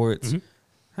Hogwarts. Mm-hmm.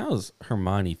 How does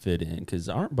Hermione fit in? Because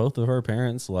aren't both of her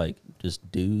parents like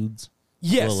just dudes?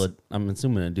 Yes. Well, I'm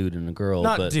assuming a dude and a girl.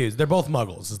 Not but dudes. They're both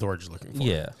muggles is the word you're looking for.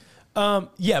 Yeah.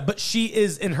 Yeah, but she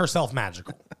is in herself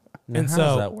magical. Now, and how so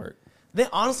does that work? they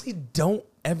honestly don't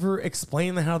ever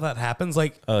explain how that happens.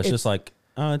 Like, Oh, it's just like,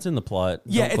 oh, it's in the plot.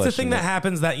 yeah, Don't it's a question thing that it.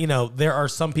 happens that, there are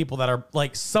some people that are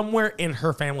like somewhere in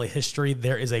her family history,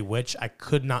 there is a witch. I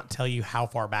could not tell you how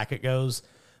far back it goes,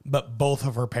 but both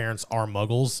of her parents are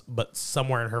muggles. But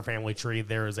somewhere in her family tree,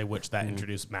 there is a witch that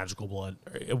introduced magical blood,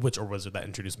 or a witch or wizard that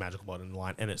introduced magical blood in the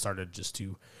line. And it started just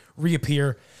to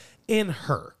reappear in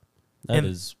her. That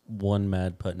is one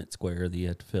mad Putnett square that you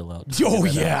have to fill out. Oh,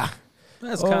 yeah.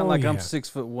 That's kind of like I'm yeah.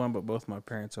 6'1", but both my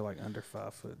parents are like under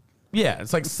 5 foot. Yeah,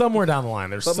 it's like somewhere down the line.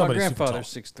 There's But my somebody super tall. grandfather's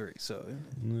 6'3", so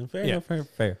Fair, Yeah.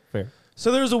 fair.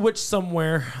 So there's a witch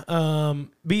somewhere.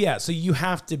 But yeah, so you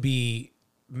have to be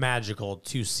magical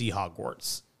to see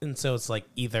Hogwarts. And so it's like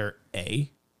either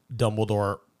A,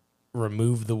 Dumbledore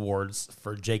remove the wards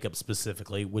for Jacob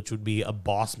specifically, which would be a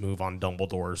boss move on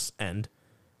Dumbledore's end,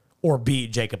 or B,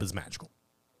 Jacob is magical.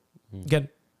 Again,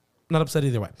 not upset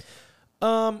either way.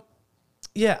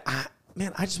 Yeah,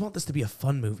 I just want this to be a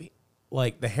fun movie.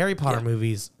 Like the Harry Potter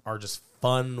movies are just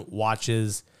fun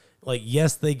watches. Like,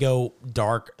 yes, they go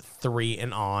dark 3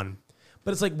 and on,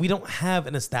 but it's like we don't have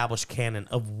an established canon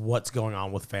of what's going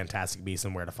on with Fantastic Beasts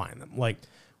and where to find them. Like,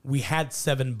 we had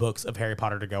 7 books of Harry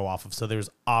Potter to go off of, so there's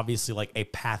obviously like a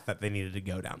path that they needed to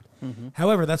go down.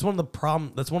 However, that's one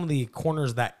of the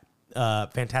corners that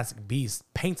Fantastic Beasts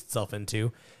paints itself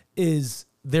into is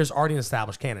there's already an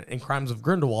established canon. In Crimes of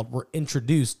Grindelwald, we're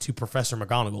introduced to Professor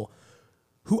McGonagall,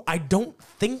 who I don't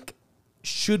think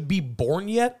should be born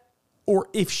yet, or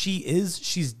if she is,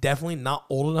 she's definitely not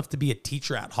old enough to be a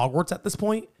teacher at Hogwarts at this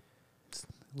point.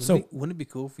 wouldn't it be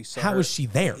cool if we saw how her is she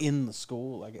there? in the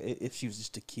school? Like if she was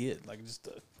just a kid, like just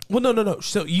a. Well, no.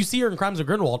 So you see her in Crimes of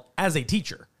Grindelwald as a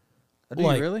teacher. Do you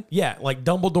really? Yeah, like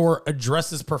Dumbledore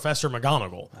addresses Professor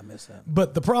McGonagall. I missed that.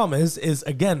 But the problem is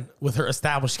again, with her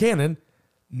established canon,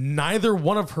 neither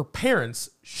one of her parents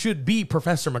should be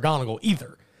Professor McGonagall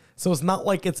either. So it's not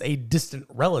like it's a distant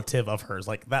relative of hers.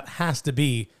 Like, that has to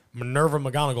be Minerva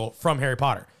McGonagall from Harry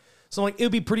Potter. So, like, it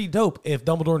would be pretty dope if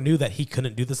Dumbledore knew that he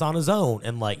couldn't do this on his own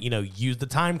and, like, use the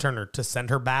time turner to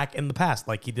send her back in the past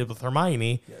like he did with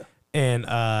Hermione and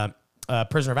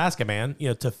Prisoner of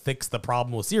Azkaban, to fix the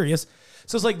problem with Sirius.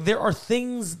 So it's like there are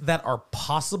things that are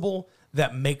possible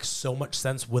that make so much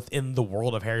sense within the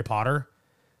world of Harry Potter.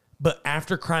 But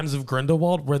after Crimes of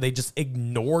Grindelwald, where they just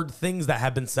ignored things that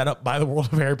have been set up by the world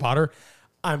of Harry Potter,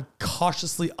 I'm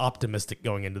cautiously optimistic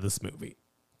going into this movie.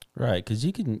 Right, because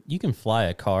you can fly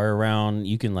a car around,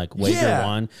 you can like wave your Yeah.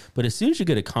 wand, but as soon as you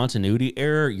get a continuity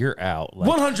error, you're out. Like,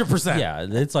 100%. Yeah,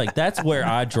 it's like that's where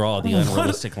I draw the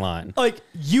unrealistic line. Like,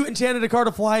 you enchanted a car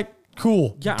to fly,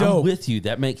 cool, Yeah, dope. I'm with you.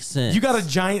 That makes sense. You got a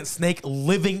giant snake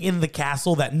living in the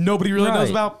castle that nobody really knows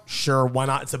Right. about? Sure, why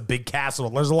not? It's a big castle.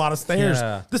 There's a lot of stairs.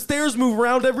 Yeah. The stairs move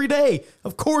around every day.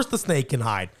 Of course the snake can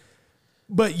hide.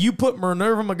 But you put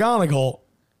Minerva McGonagall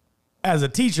as a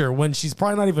teacher, when she's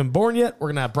probably not even born yet, we're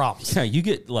gonna have problems. Yeah, you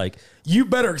get like You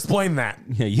better explain that.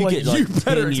 yeah, you get you like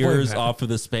better 10 explain years that. off of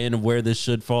the span of where this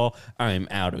should fall. I am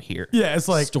out of here. Yeah, it's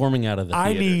like storming out of the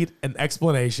I theater. need an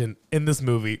explanation in this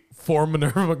movie for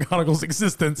Minerva McGonagall's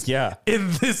existence. Yeah.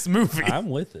 in this movie. I'm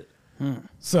with it.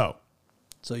 So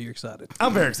So you're excited.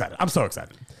 I'm very excited. I'm so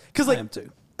excited because I like am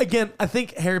too. again, I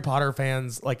think Harry Potter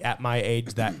fans like at my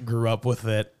age that grew up with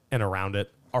it and around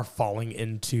it are falling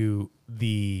into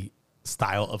the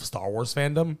style of Star Wars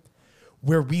fandom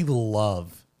where we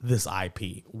love this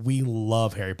IP. We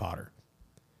love Harry Potter.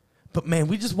 But man,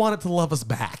 we just want it to love us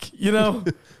back, you know?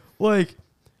 Like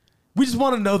we just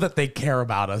want to know that they care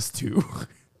about us too.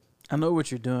 I know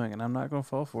what you're doing, and I'm not going to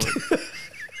fall for it.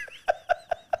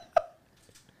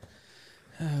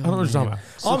 I don't know what you're talking about.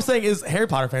 All I'm saying is Harry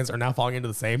Potter fans are now falling into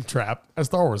the same trap as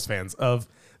Star Wars fans of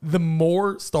the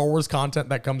more Star Wars content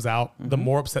that comes out, the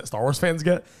more upset Star Wars fans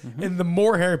get. And the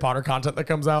more Harry Potter content that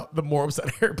comes out, the more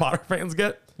upset Harry Potter fans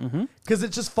get. Because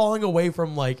it's just falling away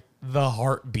from like the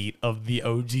heartbeat of the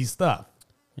OG stuff.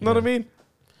 You know what I mean?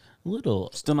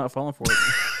 Little, Still not falling for it.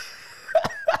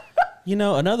 you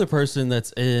know, another person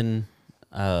that's in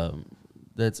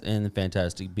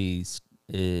Fantastic Beasts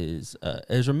is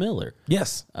Ezra Miller.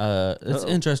 Yes. It's an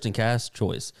interesting cast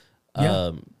choice.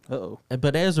 Yeah. Uh-oh.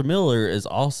 But Ezra Miller is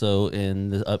also in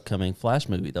the upcoming Flash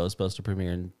movie that was supposed to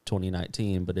premiere in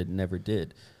 2019, but it never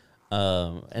did.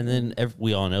 And then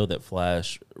we all know that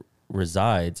Flash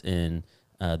resides in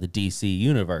the DC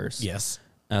universe. Yes.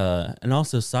 And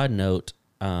also, side note,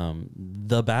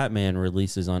 The Batman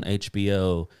releases on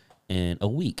HBO in a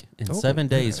week, in 7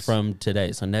 days from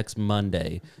today. So next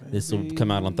Monday, this will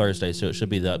come out on Thursday. So it should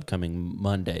be the upcoming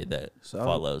Monday that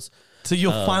follows. So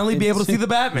you'll finally be able to see the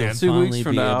Batman. 2 weeks finally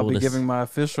from be now, I'll able be to giving my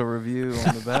official review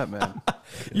on the Batman.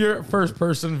 Your first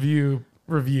person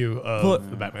review of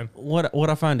the Batman. What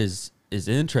I find is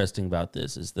interesting about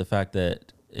this is the fact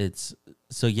that it's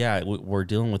so we're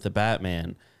dealing with the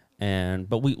Batman,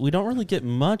 but we don't really get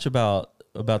much about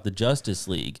the Justice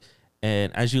League.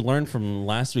 And as you learned from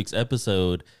last week's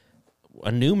episode,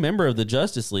 a new member of the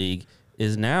Justice League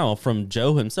is now from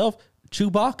Joe himself,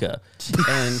 Chewbacca.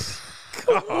 And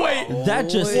Wait, that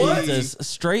just leads us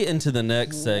straight into the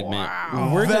next segment.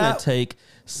 We're going to take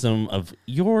some of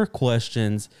your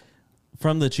questions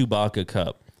from the Chewbacca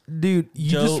Cup. dude,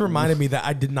 you Joe- just reminded me that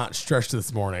I did not stretch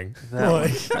this morning.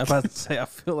 I'm about to say, I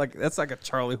feel like that's like a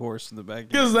Charlie horse in the back.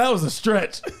 Because that was a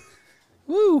stretch.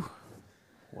 Woo!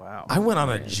 Wow. I went on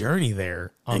a journey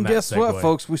there. And that guess what, segue.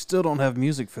 folks? We still don't have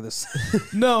music for this.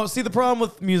 No, see, the problem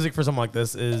with music for something like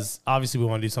this is obviously we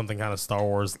want to do something kind of Star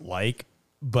Wars like,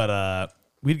 but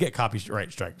we'd get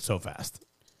copyright strike so fast.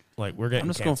 Like we're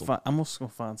getting canceled. I'm just gonna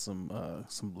find some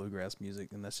bluegrass music,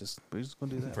 and we're just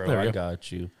gonna do that. Bro, There we I go.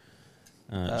 got you.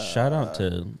 Shout out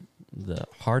to the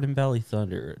Hardin Valley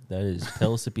Thunder. That is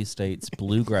Pellissippi State's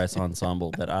bluegrass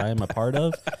ensemble that I am a part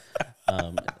of.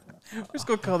 We're just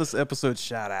gonna call this episode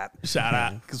 "Shout Out" Shout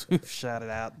out. because we've shouted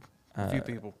out a few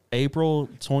people. April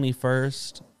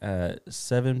 21st at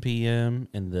 7 p.m.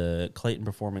 in the Clayton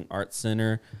Performing Arts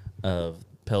Center of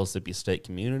Pellissippi State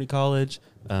Community College.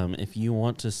 If you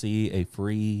want to see a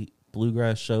free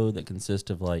bluegrass show that consists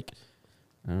of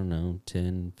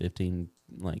 10, 15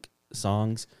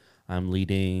 songs, I'm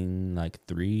leading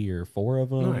 3 or 4 of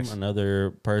them. Nice.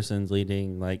 Another person's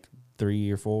leading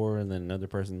 3 or 4, and then another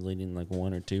person's leading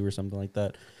 1 or 2 or something like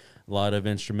that. A lot of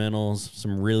instrumentals,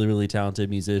 some really, really talented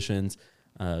musicians.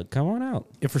 Come on out.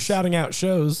 If we're shouting out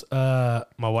shows, my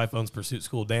wife owns Pursuit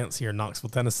School Dance here in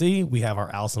Knoxville, Tennessee. We have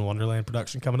our Alice in Wonderland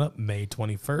production coming up May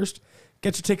 21st.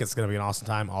 Get your tickets. It's going to be an awesome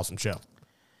time, awesome show.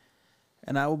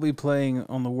 And I will be playing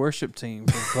on the worship team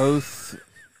for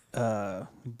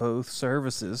both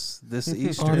services this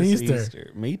Easter. On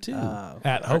Easter. Me too.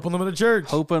 At Hope Unlimited Church.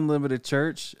 Hope Unlimited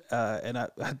Church, and I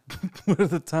what are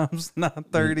the times?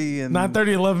 9:30 and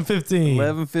 9:30, 11:15.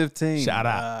 11:15. Shout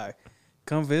out.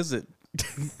 Come visit.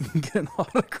 Get an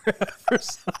autograph or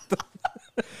something.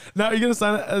 Now, are you going to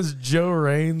sign it as Joe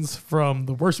Raines from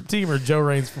the worship team or Joe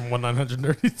Raines from 1-900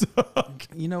 Nerdy Talk?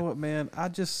 You know what, man?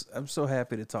 I'm so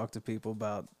happy to talk to people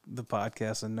about the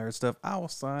podcast and nerd stuff. I will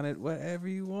sign it whatever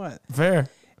you want. Fair.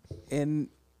 And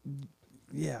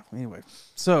yeah, anyway.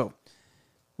 So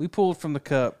we pulled from the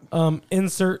cup.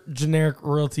 Insert generic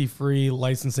royalty-free,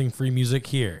 licensing-free music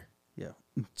here. Yeah.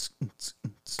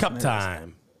 Cup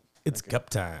time. It's cup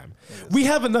time. We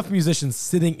have enough musicians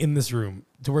sitting in this room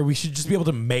to where we should just be able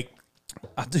to make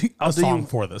a song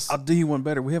for this. I'll do you one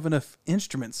better. We have enough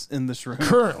instruments in this room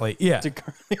Currently, yeah. to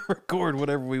currently record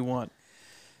whatever we want.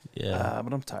 Yeah.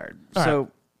 But I'm tired. All so right.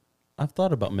 I've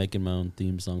thought about making my own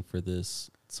theme song for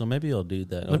this So maybe I'll do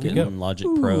that. I'll Look get at you. in Logic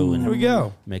Pro and There we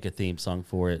go. make a theme song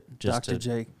for it. Just Dr.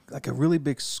 J, like a really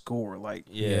big score. Like,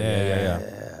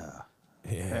 Yeah.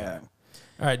 yeah.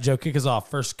 All right, Joe, kick us off.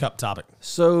 First cup topic.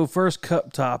 So, first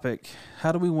cup topic.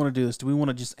 How do we want to do this? Do we want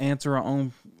to just answer our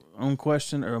own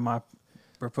question, or am I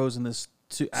proposing this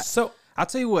to? I'll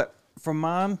tell you what. From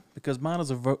mine, because mine is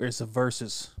it's a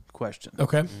versus question.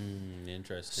 Okay.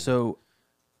 Interesting. So,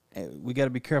 we got to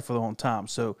be careful on time.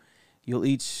 So,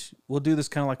 we'll do this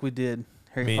kind of like we did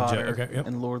Harry Potter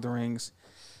and Lord of the Rings.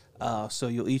 So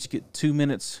you'll each get 2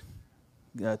 minutes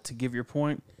to give your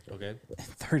point. Okay. And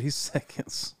 30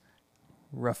 seconds,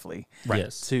 roughly. Right.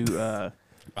 Yes. To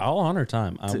I'll honor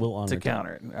time. I will honor to time.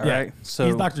 counter it. All right. So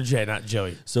he's Dr. J, not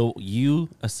Joey. So you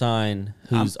assign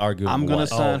who's arguing. I'm going to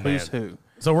assign Oh, who's who.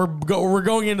 So we're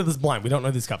going into this blind. We don't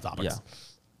know these cup topics.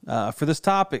 Yeah. For this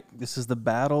topic, this is the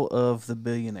battle of the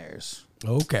billionaires.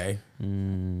 Okay.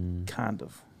 Kind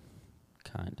of.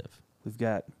 We've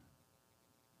got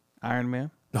Iron Man.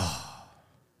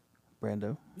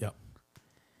 Brando. Yep.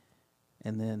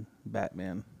 And then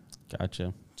Batman.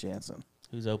 Gotcha. Jansen.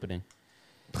 Who's opening?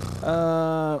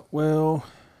 Well,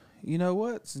 you know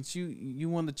what? Since you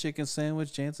won the chicken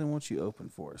sandwich, Jansen, why don't you open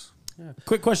for us? Yeah.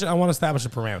 Quick question. I want to establish a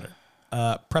parameter.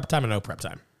 Prep time or no prep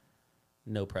time?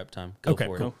 No prep time. Go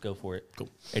for cool. it. Go for it. Cool.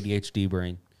 ADHD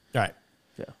brain. All right.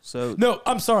 Yeah. So No,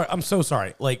 I'm sorry. I'm so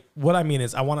sorry. Like, what I mean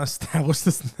is I want to establish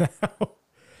this now.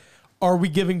 Are we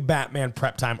giving Batman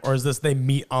prep time, or is this they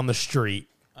meet on the street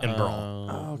and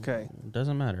brawl? okay.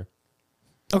 Doesn't matter.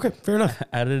 Okay, fair enough.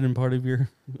 Add it in part of your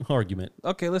argument.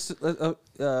 Okay, let's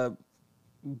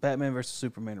Batman versus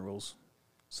Superman rules.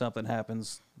 Something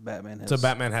happens, Batman has So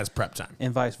Batman has prep time.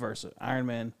 and vice versa. Iron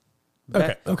Man.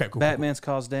 Okay, cool. Batman's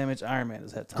caused damage. Iron Man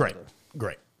has had time.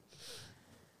 Great.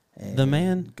 The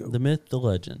man, the myth, the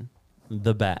legend,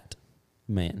 the Bat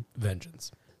Man,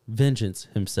 Vengeance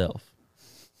himself.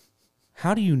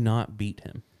 How do you not beat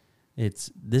him?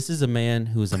 This is a man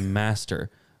who is a master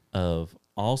of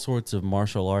all sorts of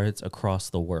martial arts across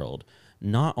the world.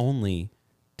 Not only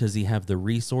does he have the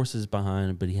resources behind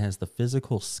him, but he has the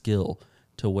physical skill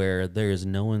to where there is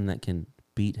no one that can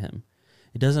beat him.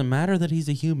 It doesn't matter that he's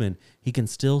a human. He can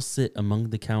still sit among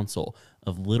the council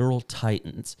of literal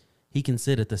titans. He can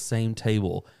sit at the same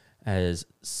table as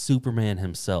Superman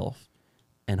himself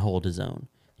and hold his own.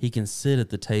 He can sit at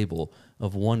the table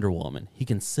of Wonder Woman. He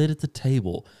can sit at the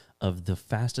table of the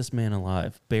fastest man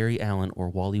alive, Barry Allen or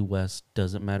Wally West,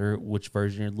 doesn't matter which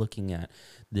version you're looking at.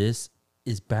 This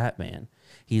is Batman.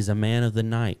 He's a man of the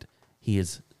night. He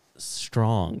is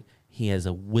strong. He has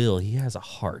a will. He has a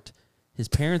heart. His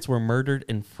parents were murdered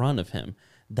in front of him.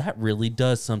 That really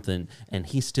does something, and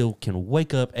he still can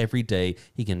wake up every day.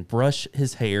 He can brush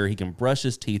his hair, he can brush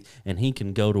his teeth, and he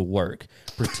can go to work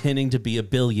pretending to be a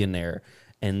billionaire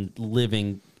and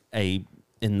living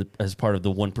as part of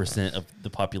the 1% of the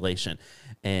population.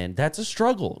 And that's a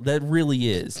struggle. That really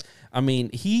is. I mean,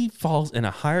 he falls in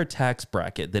a higher tax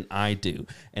bracket than I do,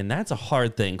 and that's a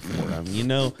hard thing for him, you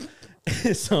know?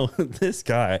 So this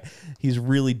guy, he's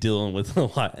really dealing with a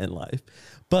lot in life.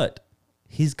 But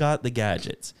he's got the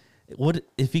gadgets. What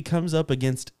if he comes up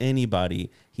against anybody?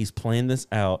 He's planned this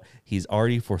out. He's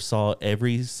already foresaw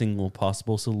every single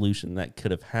possible solution that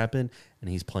could have happened, and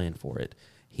he's planned for it.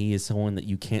 He is someone that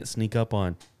you can't sneak up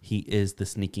on. He is the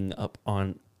sneaking up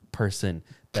on person.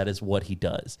 That is what he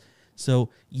does. So,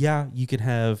 yeah, you can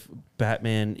have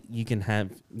Batman. You can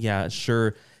have, yeah,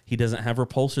 sure, he doesn't have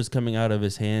repulsors coming out of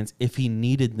his hands. If he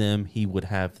needed them, he would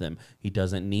have them. He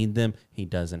doesn't need them. He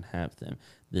doesn't have them.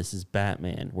 This is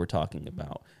Batman we're talking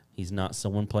about. He's not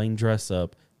someone playing dress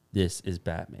up. This is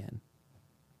Batman.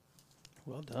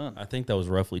 Well done. I think that was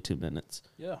roughly 2 minutes.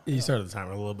 Yeah. You started the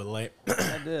timer a little bit late.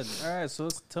 I did. All right, so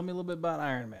tell me a little bit about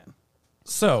Iron Man.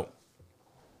 So,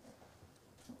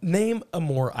 name a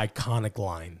more iconic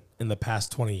line in the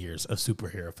past 20 years of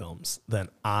superhero films than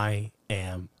I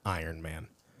am Iron Man.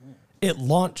 It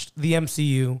launched the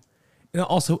MCU, and it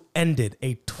also ended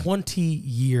a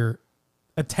 10-year,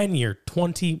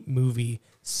 20-movie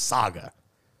saga.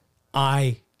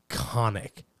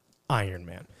 Iconic Iron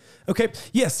Man. Okay,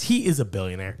 yes, he is a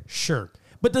billionaire, sure.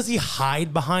 But does he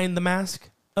hide behind the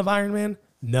mask of Iron Man?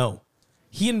 No.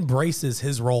 He embraces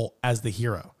his role as the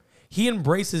hero. He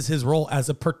embraces his role as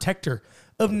a protector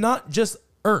of not just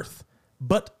Earth,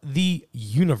 but the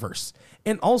universe,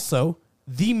 and also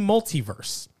the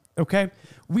multiverse. Okay?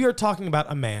 We are talking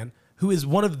about a man who is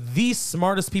one of the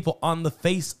smartest people on the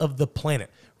face of the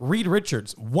planet. Reed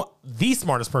Richards, the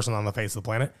smartest person on the face of the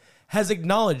planet, has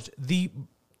acknowledged the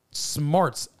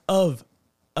smarts of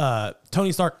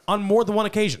Tony Stark on more than one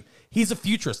occasion. He's a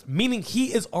futurist, meaning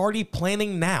he is already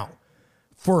planning now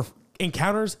for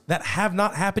encounters that have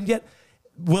not happened yet.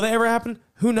 Will they ever happen?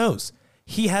 Who knows?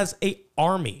 He has an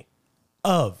army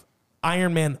of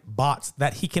Iron Man bots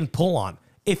that he can pull on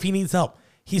if he needs help.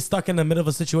 He's stuck in the middle of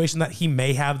a situation that he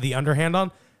may have the underhand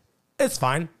on. It's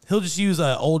fine. He'll just use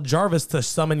old Jarvis to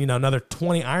summon, another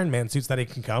 20 Iron Man suits that he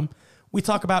can come. We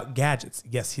talk about gadgets.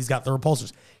 Yes, he's got the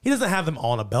repulsors. He doesn't have them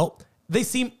all on a belt. They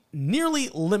seem nearly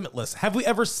limitless. Have we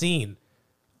ever seen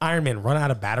Iron Man run out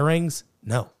of batarangs?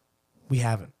 No, we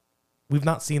haven't. We've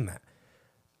not seen that.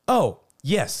 Oh,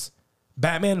 yes.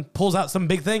 Batman pulls out some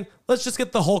big thing. Let's just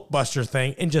get the Hulkbuster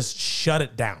thing and just shut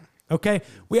it down. Okay?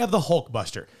 We have the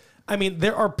Hulkbuster. I mean,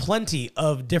 there are plenty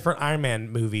of different Iron Man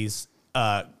movies,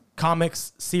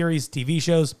 comics, series, TV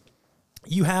shows.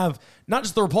 You have not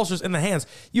just the repulsors in the hands,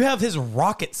 you have his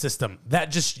rocket system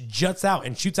that just juts out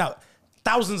and shoots out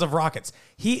thousands of rockets.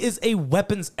 He is a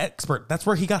weapons expert. That's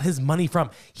where he got his money from.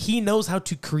 He knows how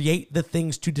to create the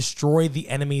things to destroy the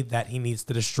enemy that he needs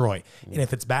to destroy. And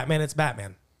if it's Batman, it's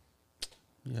Batman.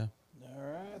 Yeah. All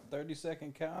right,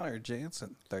 30-second counter,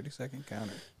 Jansen. 30-second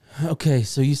counter. Okay,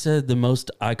 so you said the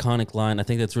most iconic line. I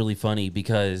think that's really funny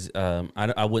because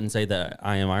I wouldn't say that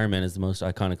I Am Iron Man is the most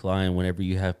iconic line whenever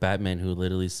you have Batman who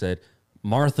literally said,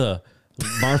 Martha,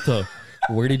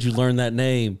 where did you learn that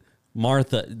name?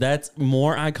 Martha. That's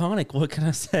more iconic. What can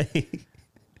I say?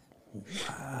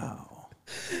 Wow.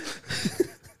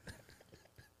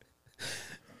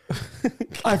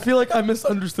 I feel like I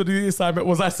misunderstood the assignment.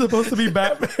 Was I supposed to be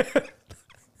Batman?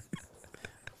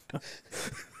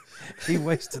 He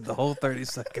wasted the whole 30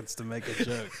 seconds to make a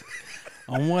joke.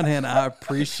 On one hand, I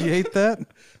appreciate that.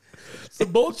 It's a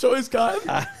bold choice, guys.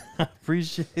 I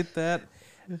appreciate that.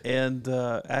 And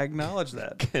I acknowledge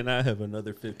that. Can I have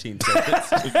another 15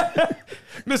 seconds?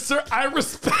 Mister, I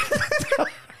respect it.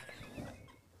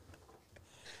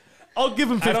 I'll give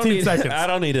him 15 seconds. I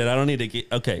don't need it. I don't need to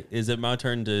get. Okay, is it my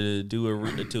turn to do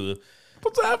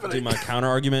What's happening? do my counter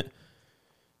argument?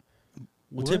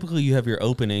 Well, typically you have your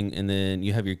opening and then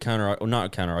you have your counter. Well, not a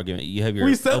counter argument. You have your.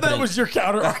 We said opening. that was your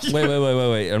counter argument.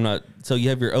 Wait. I'm not. So you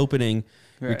have your opening,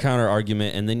 your counter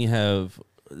argument, and then you have.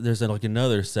 There's like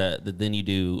another set that then you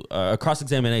do a cross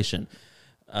examination.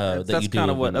 That's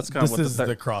kind of what. That's kind of what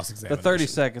the cross examination. The 30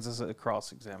 seconds is a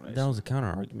cross examination. That was a counter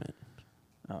argument.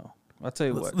 Oh, I'll tell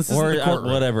you what. Or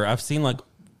whatever. I've seen like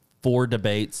 4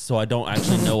 debates, so I don't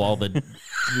actually know all the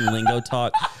lingo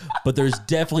talk. But there's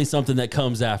definitely something that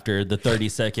comes after the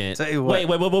 30-second. Tell you what.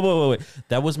 Wait.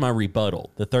 That was my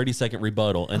rebuttal, the 30-second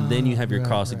rebuttal, and then you have your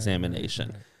cross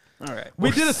examination. All right. We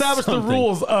did establish the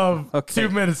rules of 2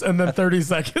 minutes and then 30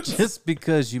 seconds. Just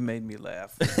because you made me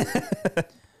laugh.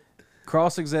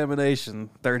 Cross examination,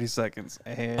 30 seconds.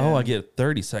 And I get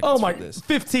 30 seconds. Oh my, for this.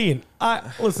 15.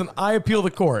 I appeal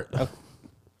the court.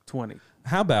 20.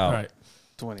 How about? All right.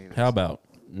 20. How about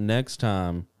next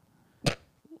time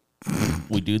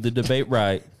we do the debate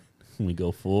right and we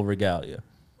go full regalia?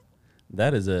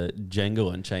 That is a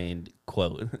Django Unchained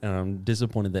quote, and I'm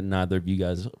disappointed that neither of you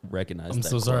guys recognize that. I'm so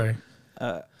quote. sorry.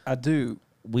 I do.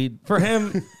 For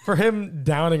him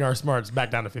downing our smarts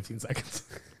back down to 15 seconds.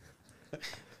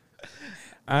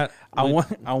 I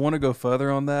want to go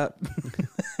further on that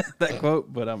that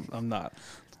quote, but I'm not.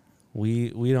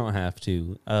 We don't have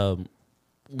to.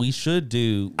 We should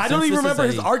do. I don't even remember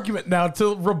his argument now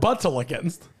to rebuttal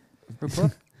against.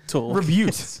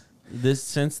 Rebute.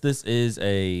 Since this is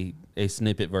a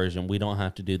snippet version, we don't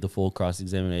have to do the full cross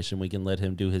examination. We can let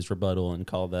him do his rebuttal and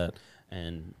call that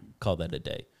a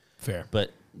day. Fair.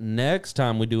 But next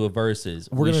time we do a versus,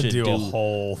 we're going to do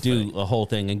a whole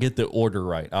thing and get the order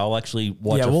right. I'll actually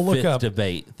watch a fifth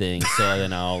debate thing, so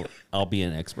then I'll be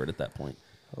an expert at that point.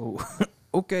 Oh,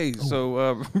 okay.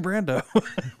 So Brando,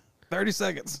 30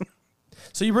 seconds.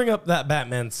 So you bring up that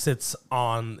Batman sits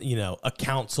on a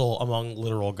council among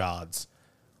literal gods.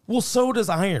 Well, so does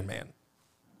Iron Man.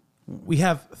 We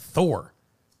have Thor,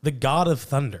 the god of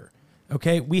thunder.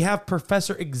 Okay, we have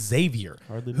Professor Xavier.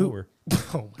 Hardly know her.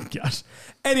 Oh my gosh.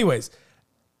 Anyways,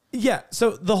 yeah.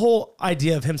 So the whole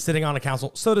idea of him sitting on a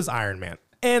council, so does Iron Man.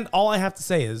 And all I have to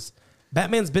say is,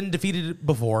 Batman's been defeated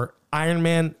before. Iron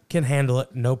Man can handle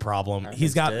it, no problem.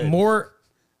 He's got dead. more.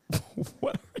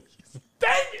 What? Are you?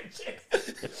 Dang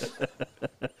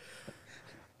it!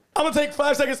 I'm gonna take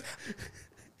 5 seconds.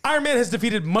 Iron Man has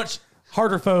defeated much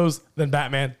harder foes than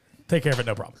Batman. Take care of it,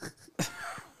 no problem.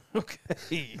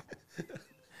 Okay.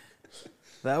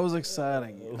 That was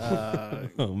exciting.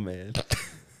 Oh, man.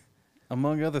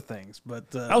 Among other things, but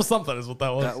That was something, is what that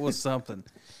was. that was something.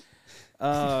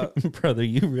 Brother,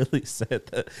 you really said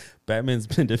that Batman's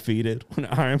been defeated when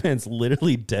Iron Man's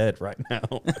literally dead right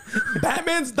now.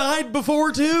 Batman's died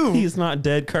before, too. He's not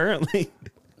dead currently.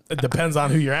 It depends on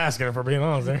who you're asking, if we're being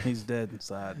honest there. He's dead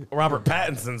inside. Robert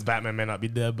Pattinson's Batman may not be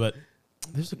dead, but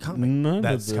there's a comic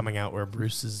that's coming out where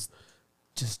Bruce is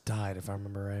just died, if I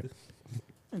remember right.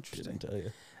 Interesting. Tell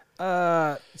you.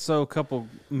 So a couple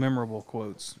memorable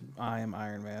quotes. I am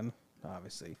Iron Man,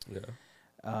 obviously.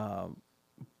 Yeah.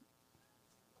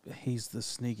 He's the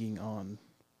sneaking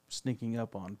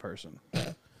up on person.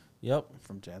 Yep.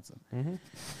 From Jansen. Mm-hmm.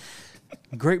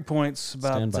 Great points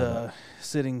Stand by about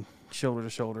sitting shoulder to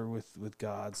shoulder with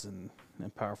gods and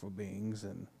powerful beings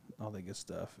and all that good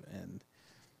stuff, and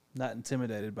not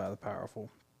intimidated by the powerful.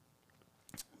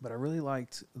 But I really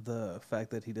liked the fact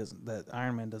that that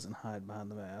Iron Man doesn't hide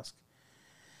behind the mask.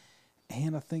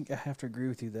 And I think I have to agree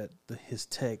with you that his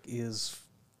tech is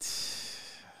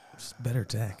Just better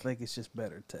I tech. think it's just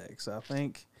better tech. So I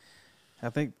think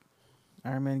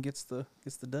Iron Man gets the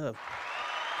dub.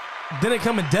 Didn't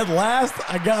come in dead last.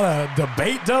 I got a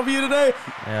debate W today.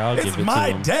 Yeah, I'll It's give it my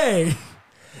to him. day.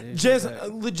 It is Just your tech.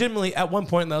 legitimately at one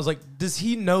point, I was like, does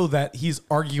he know that he's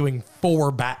arguing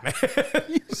for Batman?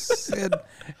 said,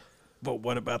 but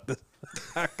what about the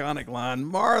iconic line,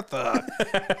 Martha?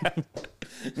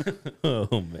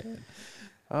 Oh, man.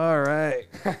 All right,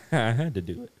 I had to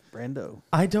do it. Brando.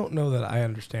 I don't know that I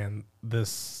understand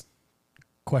this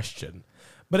question,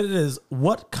 but it is,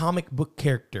 what comic book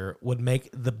character would make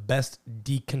the best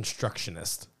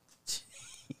deconstructionist?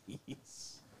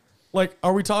 Like,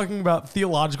 are we talking about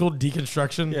theological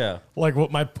deconstruction? Yeah. Like what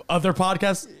my other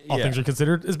podcast, All Yeah. Things Are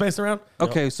Considered, is based around?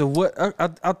 Okay, so what?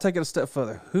 I'll take it a step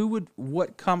further.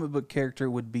 What comic book character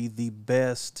would be the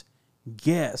best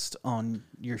guest on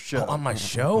your show? On my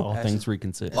show? All things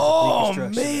reconsidered. Oh,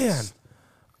 Deconstructionist.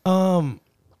 man.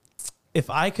 If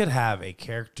I could have a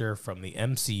character from the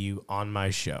MCU on my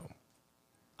show,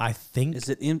 I think... Is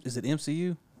it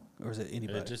MCU or is it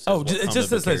anybody? It just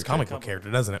says comic book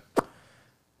character, doesn't it?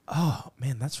 Oh,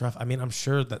 man, that's rough. I mean, I'm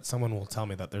sure that someone will tell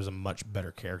me that there's a much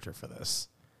better character for this.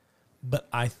 But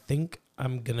I think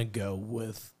I'm going to go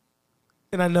with...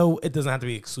 And I know it doesn't have to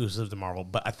be exclusive to Marvel,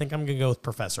 but I think I'm going to go with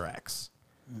Professor X.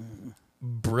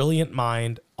 Brilliant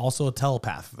mind, also a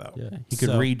telepath, though. Yeah, he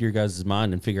could read your guys'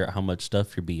 mind and figure out how much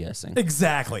stuff you're BSing.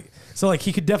 Exactly. So, like,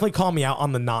 he could definitely call me out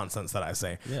on the nonsense that I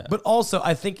say. Yeah. But also,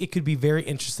 I think it could be very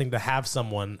interesting to have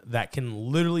someone that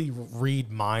can literally read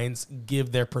minds,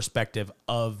 give their perspective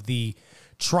of the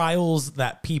trials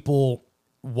that people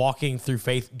walking through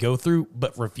faith go through,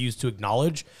 but refuse to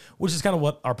acknowledge, which is kind of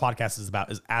what our podcast is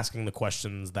about, is asking the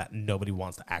questions that nobody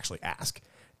wants to actually ask.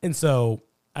 And so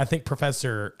I think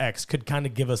Professor X could kind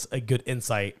of give us a good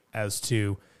insight as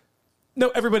to, no,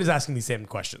 everybody's asking these same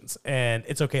questions, and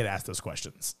it's okay to ask those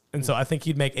questions. And so I think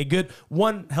he'd make a good,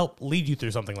 one, help lead you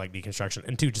through something like deconstruction,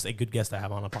 and two, just a good guest to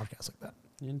have on a podcast like that.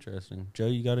 Interesting. Joe,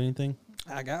 you got anything?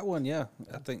 I got one. Yeah,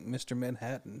 I think Mr.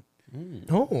 Manhattan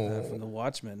from The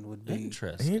Watchmen would be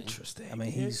Interesting. I mean,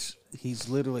 he's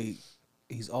literally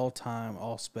all time,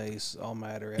 all space, all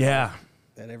matter.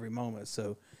 At every moment.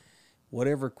 So,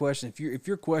 whatever question, if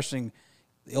you're questioning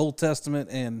the Old Testament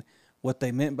and what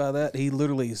they meant by that, he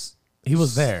literally is. He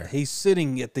was there. He's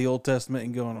sitting at the Old Testament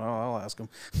and going, "Oh, I'll ask him."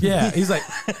 Yeah, he's like,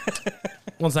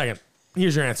 1 second.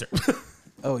 Here's your answer.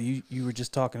 Oh, you were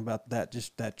just talking about that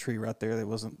tree right there.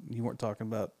 You weren't talking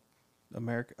about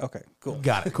America. Okay, cool.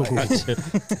 Got it. Cool.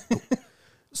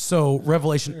 So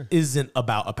Revelation isn't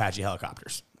about Apache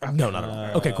helicopters. No, not at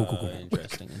all. Okay, cool.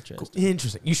 Interesting.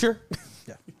 Interesting. You sure?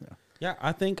 Yeah. Yeah,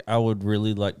 I think I would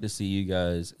really like to see you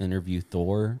guys interview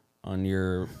Thor on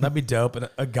your... That'd be dope. And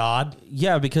a god.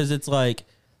 Yeah, because it's like,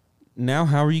 now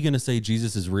how are you going to say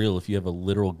Jesus is real if you have a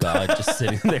literal God just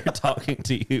sitting there talking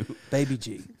to you? Baby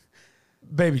G.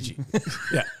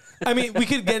 Yeah. I mean, we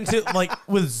could get into, like,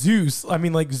 with Zeus. I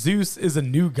mean, like, Zeus is a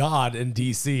new god in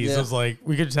DC. Yeah. So it's like,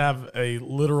 we could just have a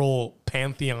literal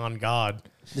pantheon god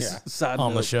Side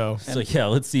on the note, show. So yeah,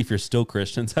 let's see if you're still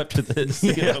Christians after this.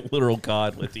 You get a literal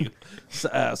God with you.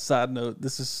 Side note,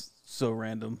 this is so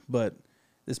random, but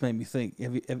this made me think.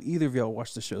 Have either of y'all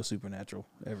watched the show Supernatural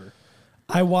ever?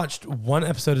 I watched one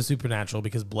episode of Supernatural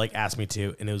because Blake asked me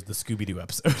to, and it was the Scooby-Doo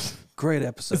episode. Great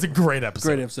episode. It's a great episode.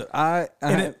 Great episode.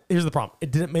 Here's the problem.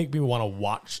 It didn't make me want to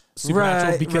watch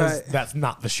Supernatural because that's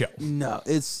not the show. No,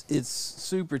 it's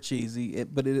super cheesy,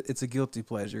 but it's a guilty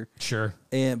pleasure. Sure.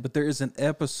 But there is an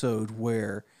episode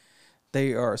where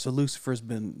Lucifer's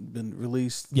been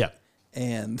released. Yeah.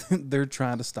 And they're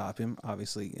trying to stop him,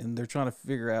 obviously, and they're trying to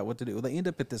figure out what to do. Well, they end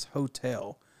up at this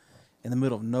hotel in the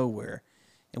middle of nowhere,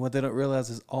 and what they don't realize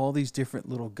is all these different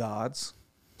little gods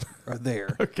are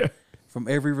there. Okay. From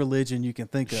every religion you can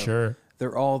think of. Sure.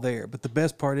 They're all there. But the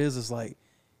best part is like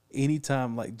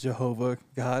anytime like Jehovah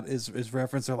God is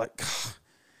referenced, they're like,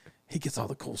 he gets all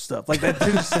the cool stuff. Like that.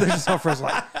 They're just all friends.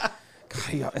 Like,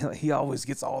 God, he always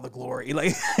gets all the glory.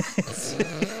 Like,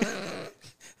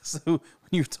 so when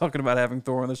you were talking about having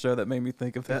Thor on the show, that made me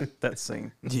think of that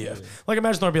scene. Yeah. Like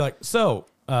imagine Thor be like, so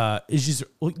is Jesus?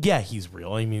 Well, yeah, he's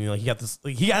real. I mean, like he got this.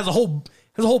 Like, he has a whole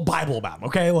Bible about him.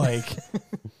 Okay, like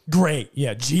great.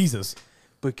 Yeah, Jesus.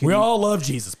 But We all love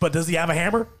Jesus, but does he have a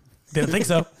hammer? Didn't think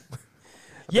so.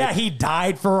 Yeah, he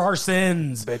died for our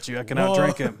sins. bet you I cannot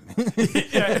drink him.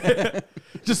 Yeah.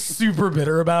 Just super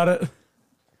bitter about it.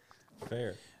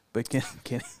 Fair. But can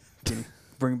he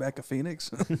bring back a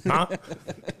phoenix? Huh?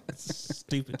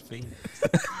 Stupid Phoenix.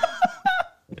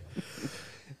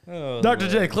 Dr.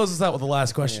 J, close us out with the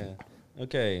last question. Yeah.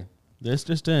 Okay. This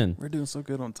just in. We're doing so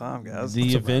good on time, guys.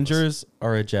 The Avengers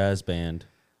are a jazz band.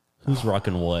 Who's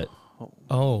rocking what?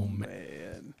 Oh,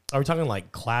 man. Are we talking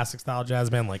like classic style jazz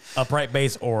band, like upright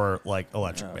bass or like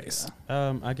electric bass?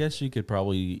 Yeah. I guess you could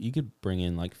bring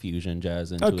in like fusion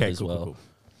jazz into it as well.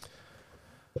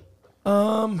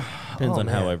 Cool. Depends on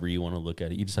man. however you want to look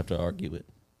at it. You just have to argue it.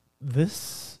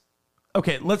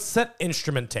 Okay, let's set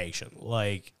instrumentation.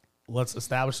 Like, let's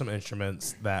establish some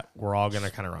instruments that we're all going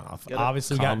to kind of run off.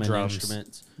 Obviously, we got Common drums.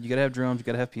 instruments. You gotta have drums. You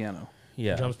gotta have piano.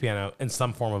 Yeah. Drums, piano, and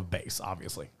some form of bass,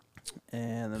 obviously.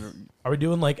 And then Are we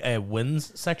doing like a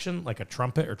winds section, like a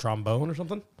trumpet or trombone or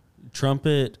something?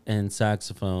 Trumpet and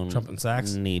saxophone. Trumpet and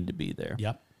sax? need to be there.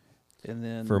 Yep.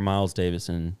 For Miles Davis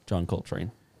and John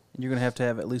Coltrane. you're gonna have to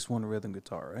have at least one rhythm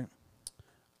guitar, right?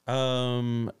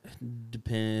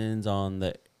 Depends on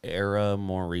the era.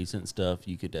 More recent stuff,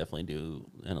 you could definitely do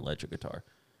an electric guitar.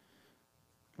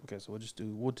 Okay, so we'll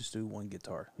just do one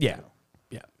guitar. Yeah. So,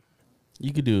 Yeah.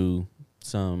 You could do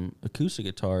some acoustic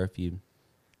guitar if you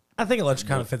I think electric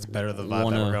kind of fits better the vibe that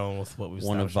Wanna- we're going with what we've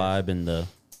want to established here. vibe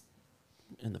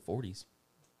in the 40s.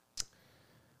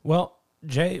 Well,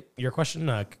 Jay, your question,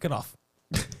 kick it off.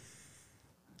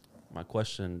 My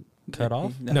question cut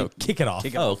off? No, kick it off.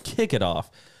 Kick it Oh, kick it off.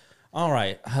 All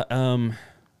right.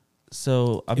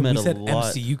 So I've And met we a said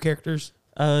lot. MCU characters?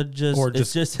 It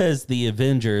just says the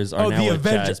Avengers are now the a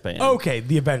Avengers. jazz band. Okay,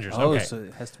 the Avengers. Oh, Okay. so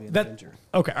it has to be an That- Avenger.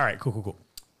 Okay, all right, cool.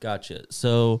 Gotcha.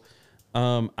 So,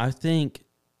 I think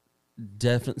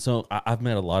definitely. So I've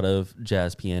met a lot of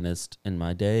jazz pianists in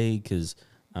my day because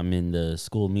I'm in the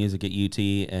school of music at UT,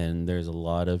 and there's a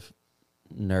lot of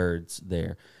nerds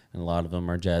there, and a lot of them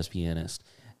are jazz pianists,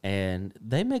 and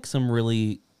they make some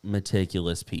really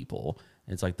meticulous people.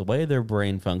 It's like the way their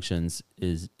brain functions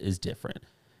is different.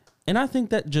 And I think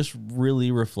that just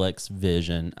really reflects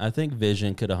vision. I think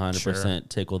vision could 100%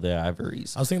 tickle the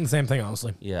ivories. I was thinking the same thing,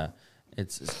 honestly. Yeah,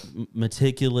 it's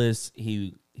meticulous.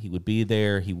 He would be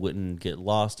there. He wouldn't get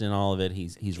lost in all of it.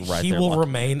 He's right He there. will watching.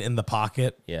 remain in the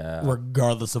pocket Yeah.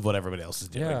 regardless of what everybody else is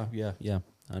doing. Yeah,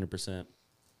 100%.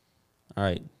 All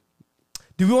right.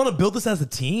 Do we want to build this as a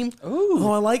team? Ooh.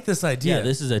 Oh, I like this idea. Yeah,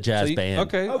 this is a jazz band.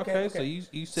 Okay. So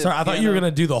you said. Sorry, I thought you were piano-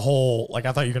 going to do the whole, like,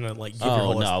 I thought you were going to, like, give your Oh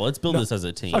whole list. no, let's build this as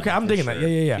a team. Okay, I'm for digging sure. that.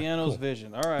 Yeah. Piano's Cool.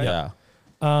 vision. All right.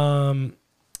 Yeah.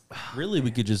 Really,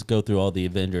 we could just go through all the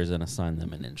Avengers and assign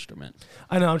them an instrument.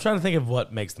 I know. I'm trying to think of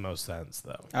what makes the most sense,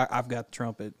 though. I've got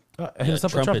trumpet. Hit us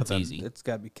up with trumpet trumpet's then. easy. It's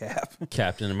got to be Cap.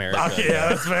 Captain America. Okay, yeah,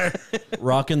 that's fair.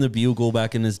 Rocking the bugle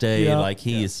back in his day, Yeah. like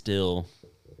he is still.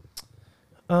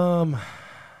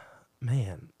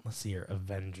 Man, let's see here.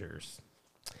 Avengers.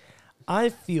 I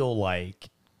feel like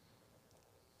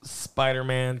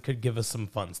Spider-Man could give us some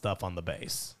fun stuff on the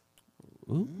bass.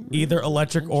 Either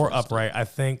electric or upright. I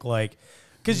think, like,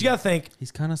 because you got to think,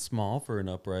 He's kind of small for an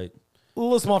upright. a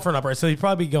little small for an upright, so he'd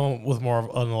probably be going with more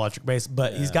of an electric bass,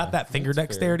 but he's got that finger that's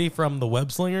dexterity from the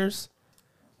web slingers.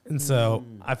 And so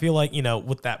I feel like,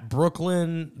 with that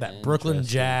Brooklyn Interesting.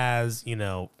 jazz,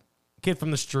 kid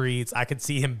from the streets, I could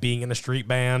see him being in a street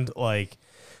band. Like,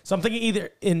 so I'm thinking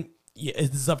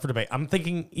this is up for debate. I'm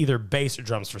thinking either bass or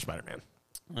drums for Spider-Man.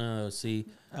 See,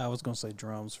 I was gonna say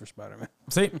drums for Spider-Man.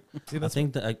 See, I that's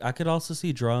think that I could also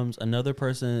see drums. Another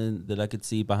person that I could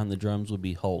see behind the drums would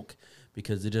be Hulk,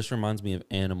 because it just reminds me of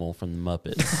Animal from the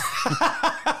Muppets.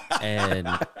 And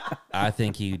I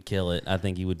think he would kill it. I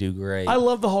think he would do great. I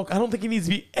love the Hulk. I don't think he needs to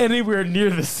be anywhere near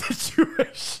this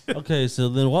situation. Okay, so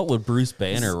then what would Bruce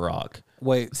Banner rock?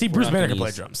 Wait. See, Bruce Banner can play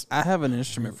Japanese. drums. I have an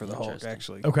instrument for the Hulk. Interesting.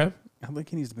 Actually, Okay. I think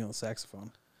he needs to be on the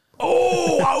saxophone.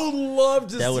 Oh, I would love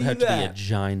to see That would have to be a that.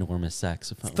 ginormous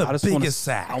saxophone. The I just wanna, biggest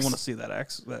sax. I want to see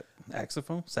that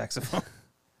saxophone.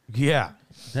 Yeah.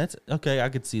 That's okay. I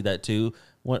could see that too.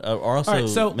 What? Or also All right,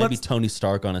 so maybe let's- Tony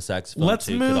Stark on a saxophone. Let's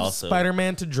too, move could also,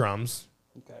 Spider-Man to drums.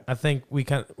 Okay. I think we're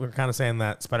kind of saying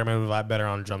that Spider-Man would vibe better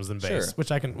on drums than bass, Sure.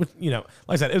 which I can, like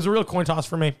I said, it was a real coin toss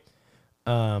for me.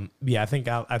 Yeah, I think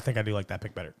I do like that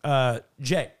pick better.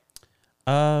 Jay,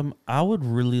 I would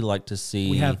really like to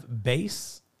see. We have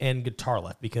bass and guitar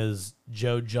left because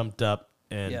Joe jumped up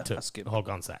and I took skipped. Hulk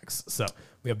on sax. So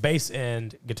we have bass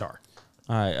and guitar.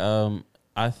 All right.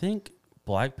 I think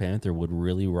Black Panther would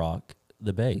really rock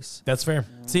the bass. That's fair.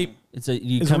 See, It's a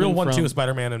it's a real 1-2 with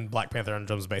Spider-Man and Black Panther on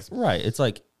drums and bass. Right. It's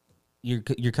like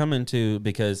you're coming to,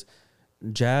 because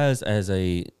jazz as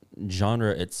a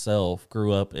genre itself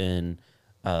grew up in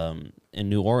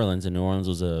New Orleans, and New Orleans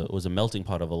was a melting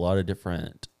pot of a lot of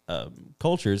different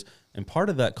cultures, and part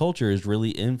of that culture is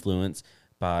really influenced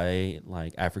by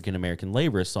like African American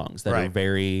labor songs that are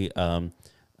very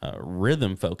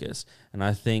rhythm focused. And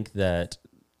I think that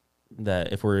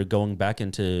if we're going back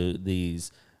into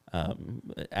these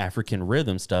African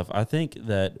rhythm stuff, I think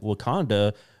that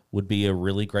Wakanda would be a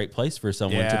really great place for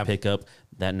someone to pick up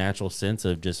that natural sense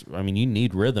of just, I mean, you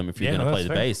need rhythm if you're going to play the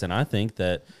bass. And I think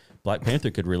that Black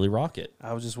Panther could really rock it.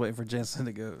 I was just waiting for Jensen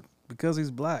to go, because he's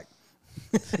black.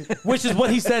 Which is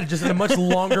what he said, just in a much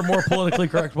longer, more politically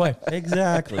correct way.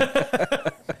 Exactly.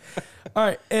 All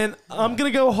right, and I'm going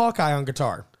to go Hawkeye on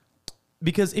guitar.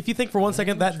 Because if you think for one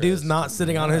second that dude's not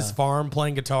sitting on his farm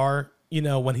playing guitar, you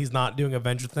know, when he's not doing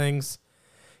Avenger things,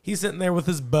 he's sitting there with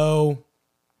his bow,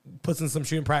 puts in some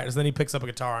shooting practice, then he picks up a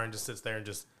guitar and just sits there and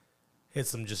just hits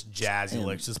some just jazzy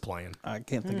licks just playing. I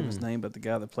can't think of his name, but the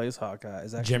guy that plays Hawkeye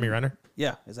is actually Jeremy Renner?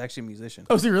 Yeah, is actually a musician.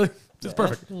 Oh, is he really? Just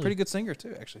perfect. Pretty good singer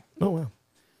too, actually. Oh, wow.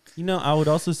 You know, I would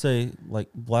also say like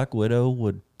Black Widow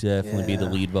would definitely be the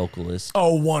lead vocalist.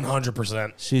 Oh,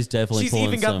 100%. She's definitely She's pulling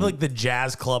even got some, like the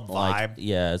jazz club vibe.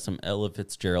 like, some Ella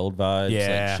Fitzgerald vibes.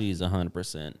 Yeah. Like, she's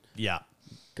 100% Yeah.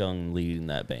 going leading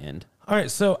that band. All right,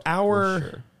 so our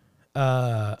Sure.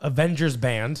 Avengers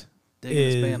band Digging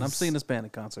is this band. I'm seeing this band in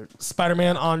concert.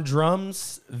 Spider-Man on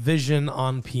drums, Vision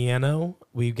on piano.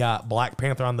 We've got Black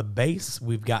Panther on the bass.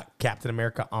 We've got Captain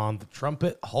America on the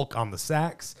trumpet, Hulk on the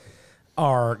sax.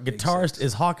 Our guitarist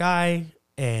is Hawkeye,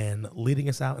 and leading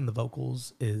us out in the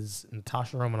vocals is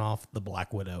Natasha Romanoff, the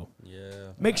Black Widow.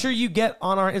 Yeah. Make sure you get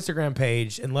on our Instagram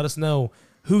page and let us know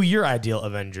who your ideal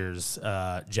Avengers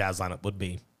jazz lineup would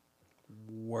be.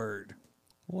 Word.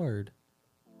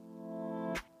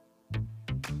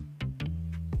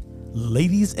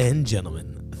 Ladies and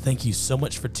gentlemen, thank you so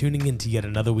much for tuning in to yet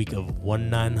another week of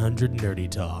 1-900 Nerdy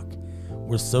Talk.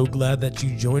 We're so glad that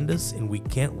you joined us, and we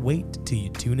can't wait till you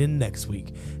tune in next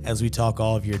week as we talk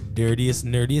all of your dirtiest,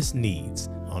 nerdiest needs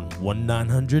on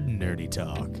 1-900 Nerdy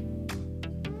Talk.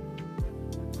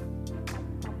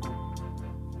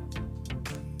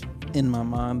 In my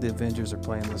mind, the Avengers are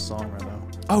playing this song right now.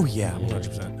 Oh, yeah,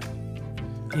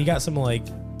 100%. You got some, like,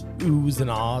 oohs and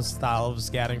ahs style of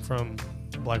scatting from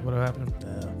Black Widow happening.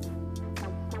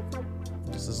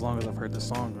 Just as long as I've heard this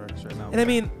song right now. And I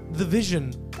mean, the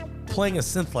Vision playing a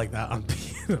synth like that on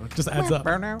piano just adds up.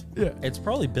 Yeah. It's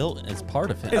probably built as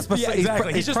part of him. It's, yeah,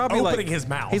 exactly. He's just probably opening like, his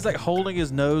mouth. He's like holding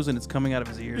his nose and it's coming out of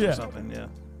his ears or something. Yeah.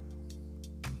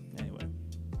 Anyway.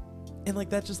 And like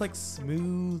that just like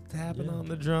smooth tapping on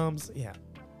the drums. Yeah.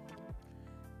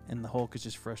 And the Hulk is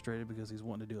just frustrated because he's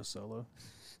wanting to do a solo.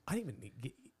 I've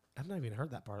not even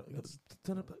heard that part.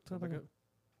 Turn up again.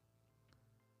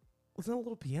 What's that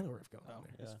little piano riff going on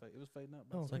there? It was fading out.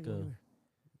 Oh, It's like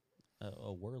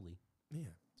a whirly. yeah.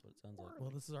 That's what it sounds like.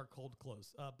 Well, this is our cold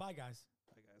close. Bye, guys.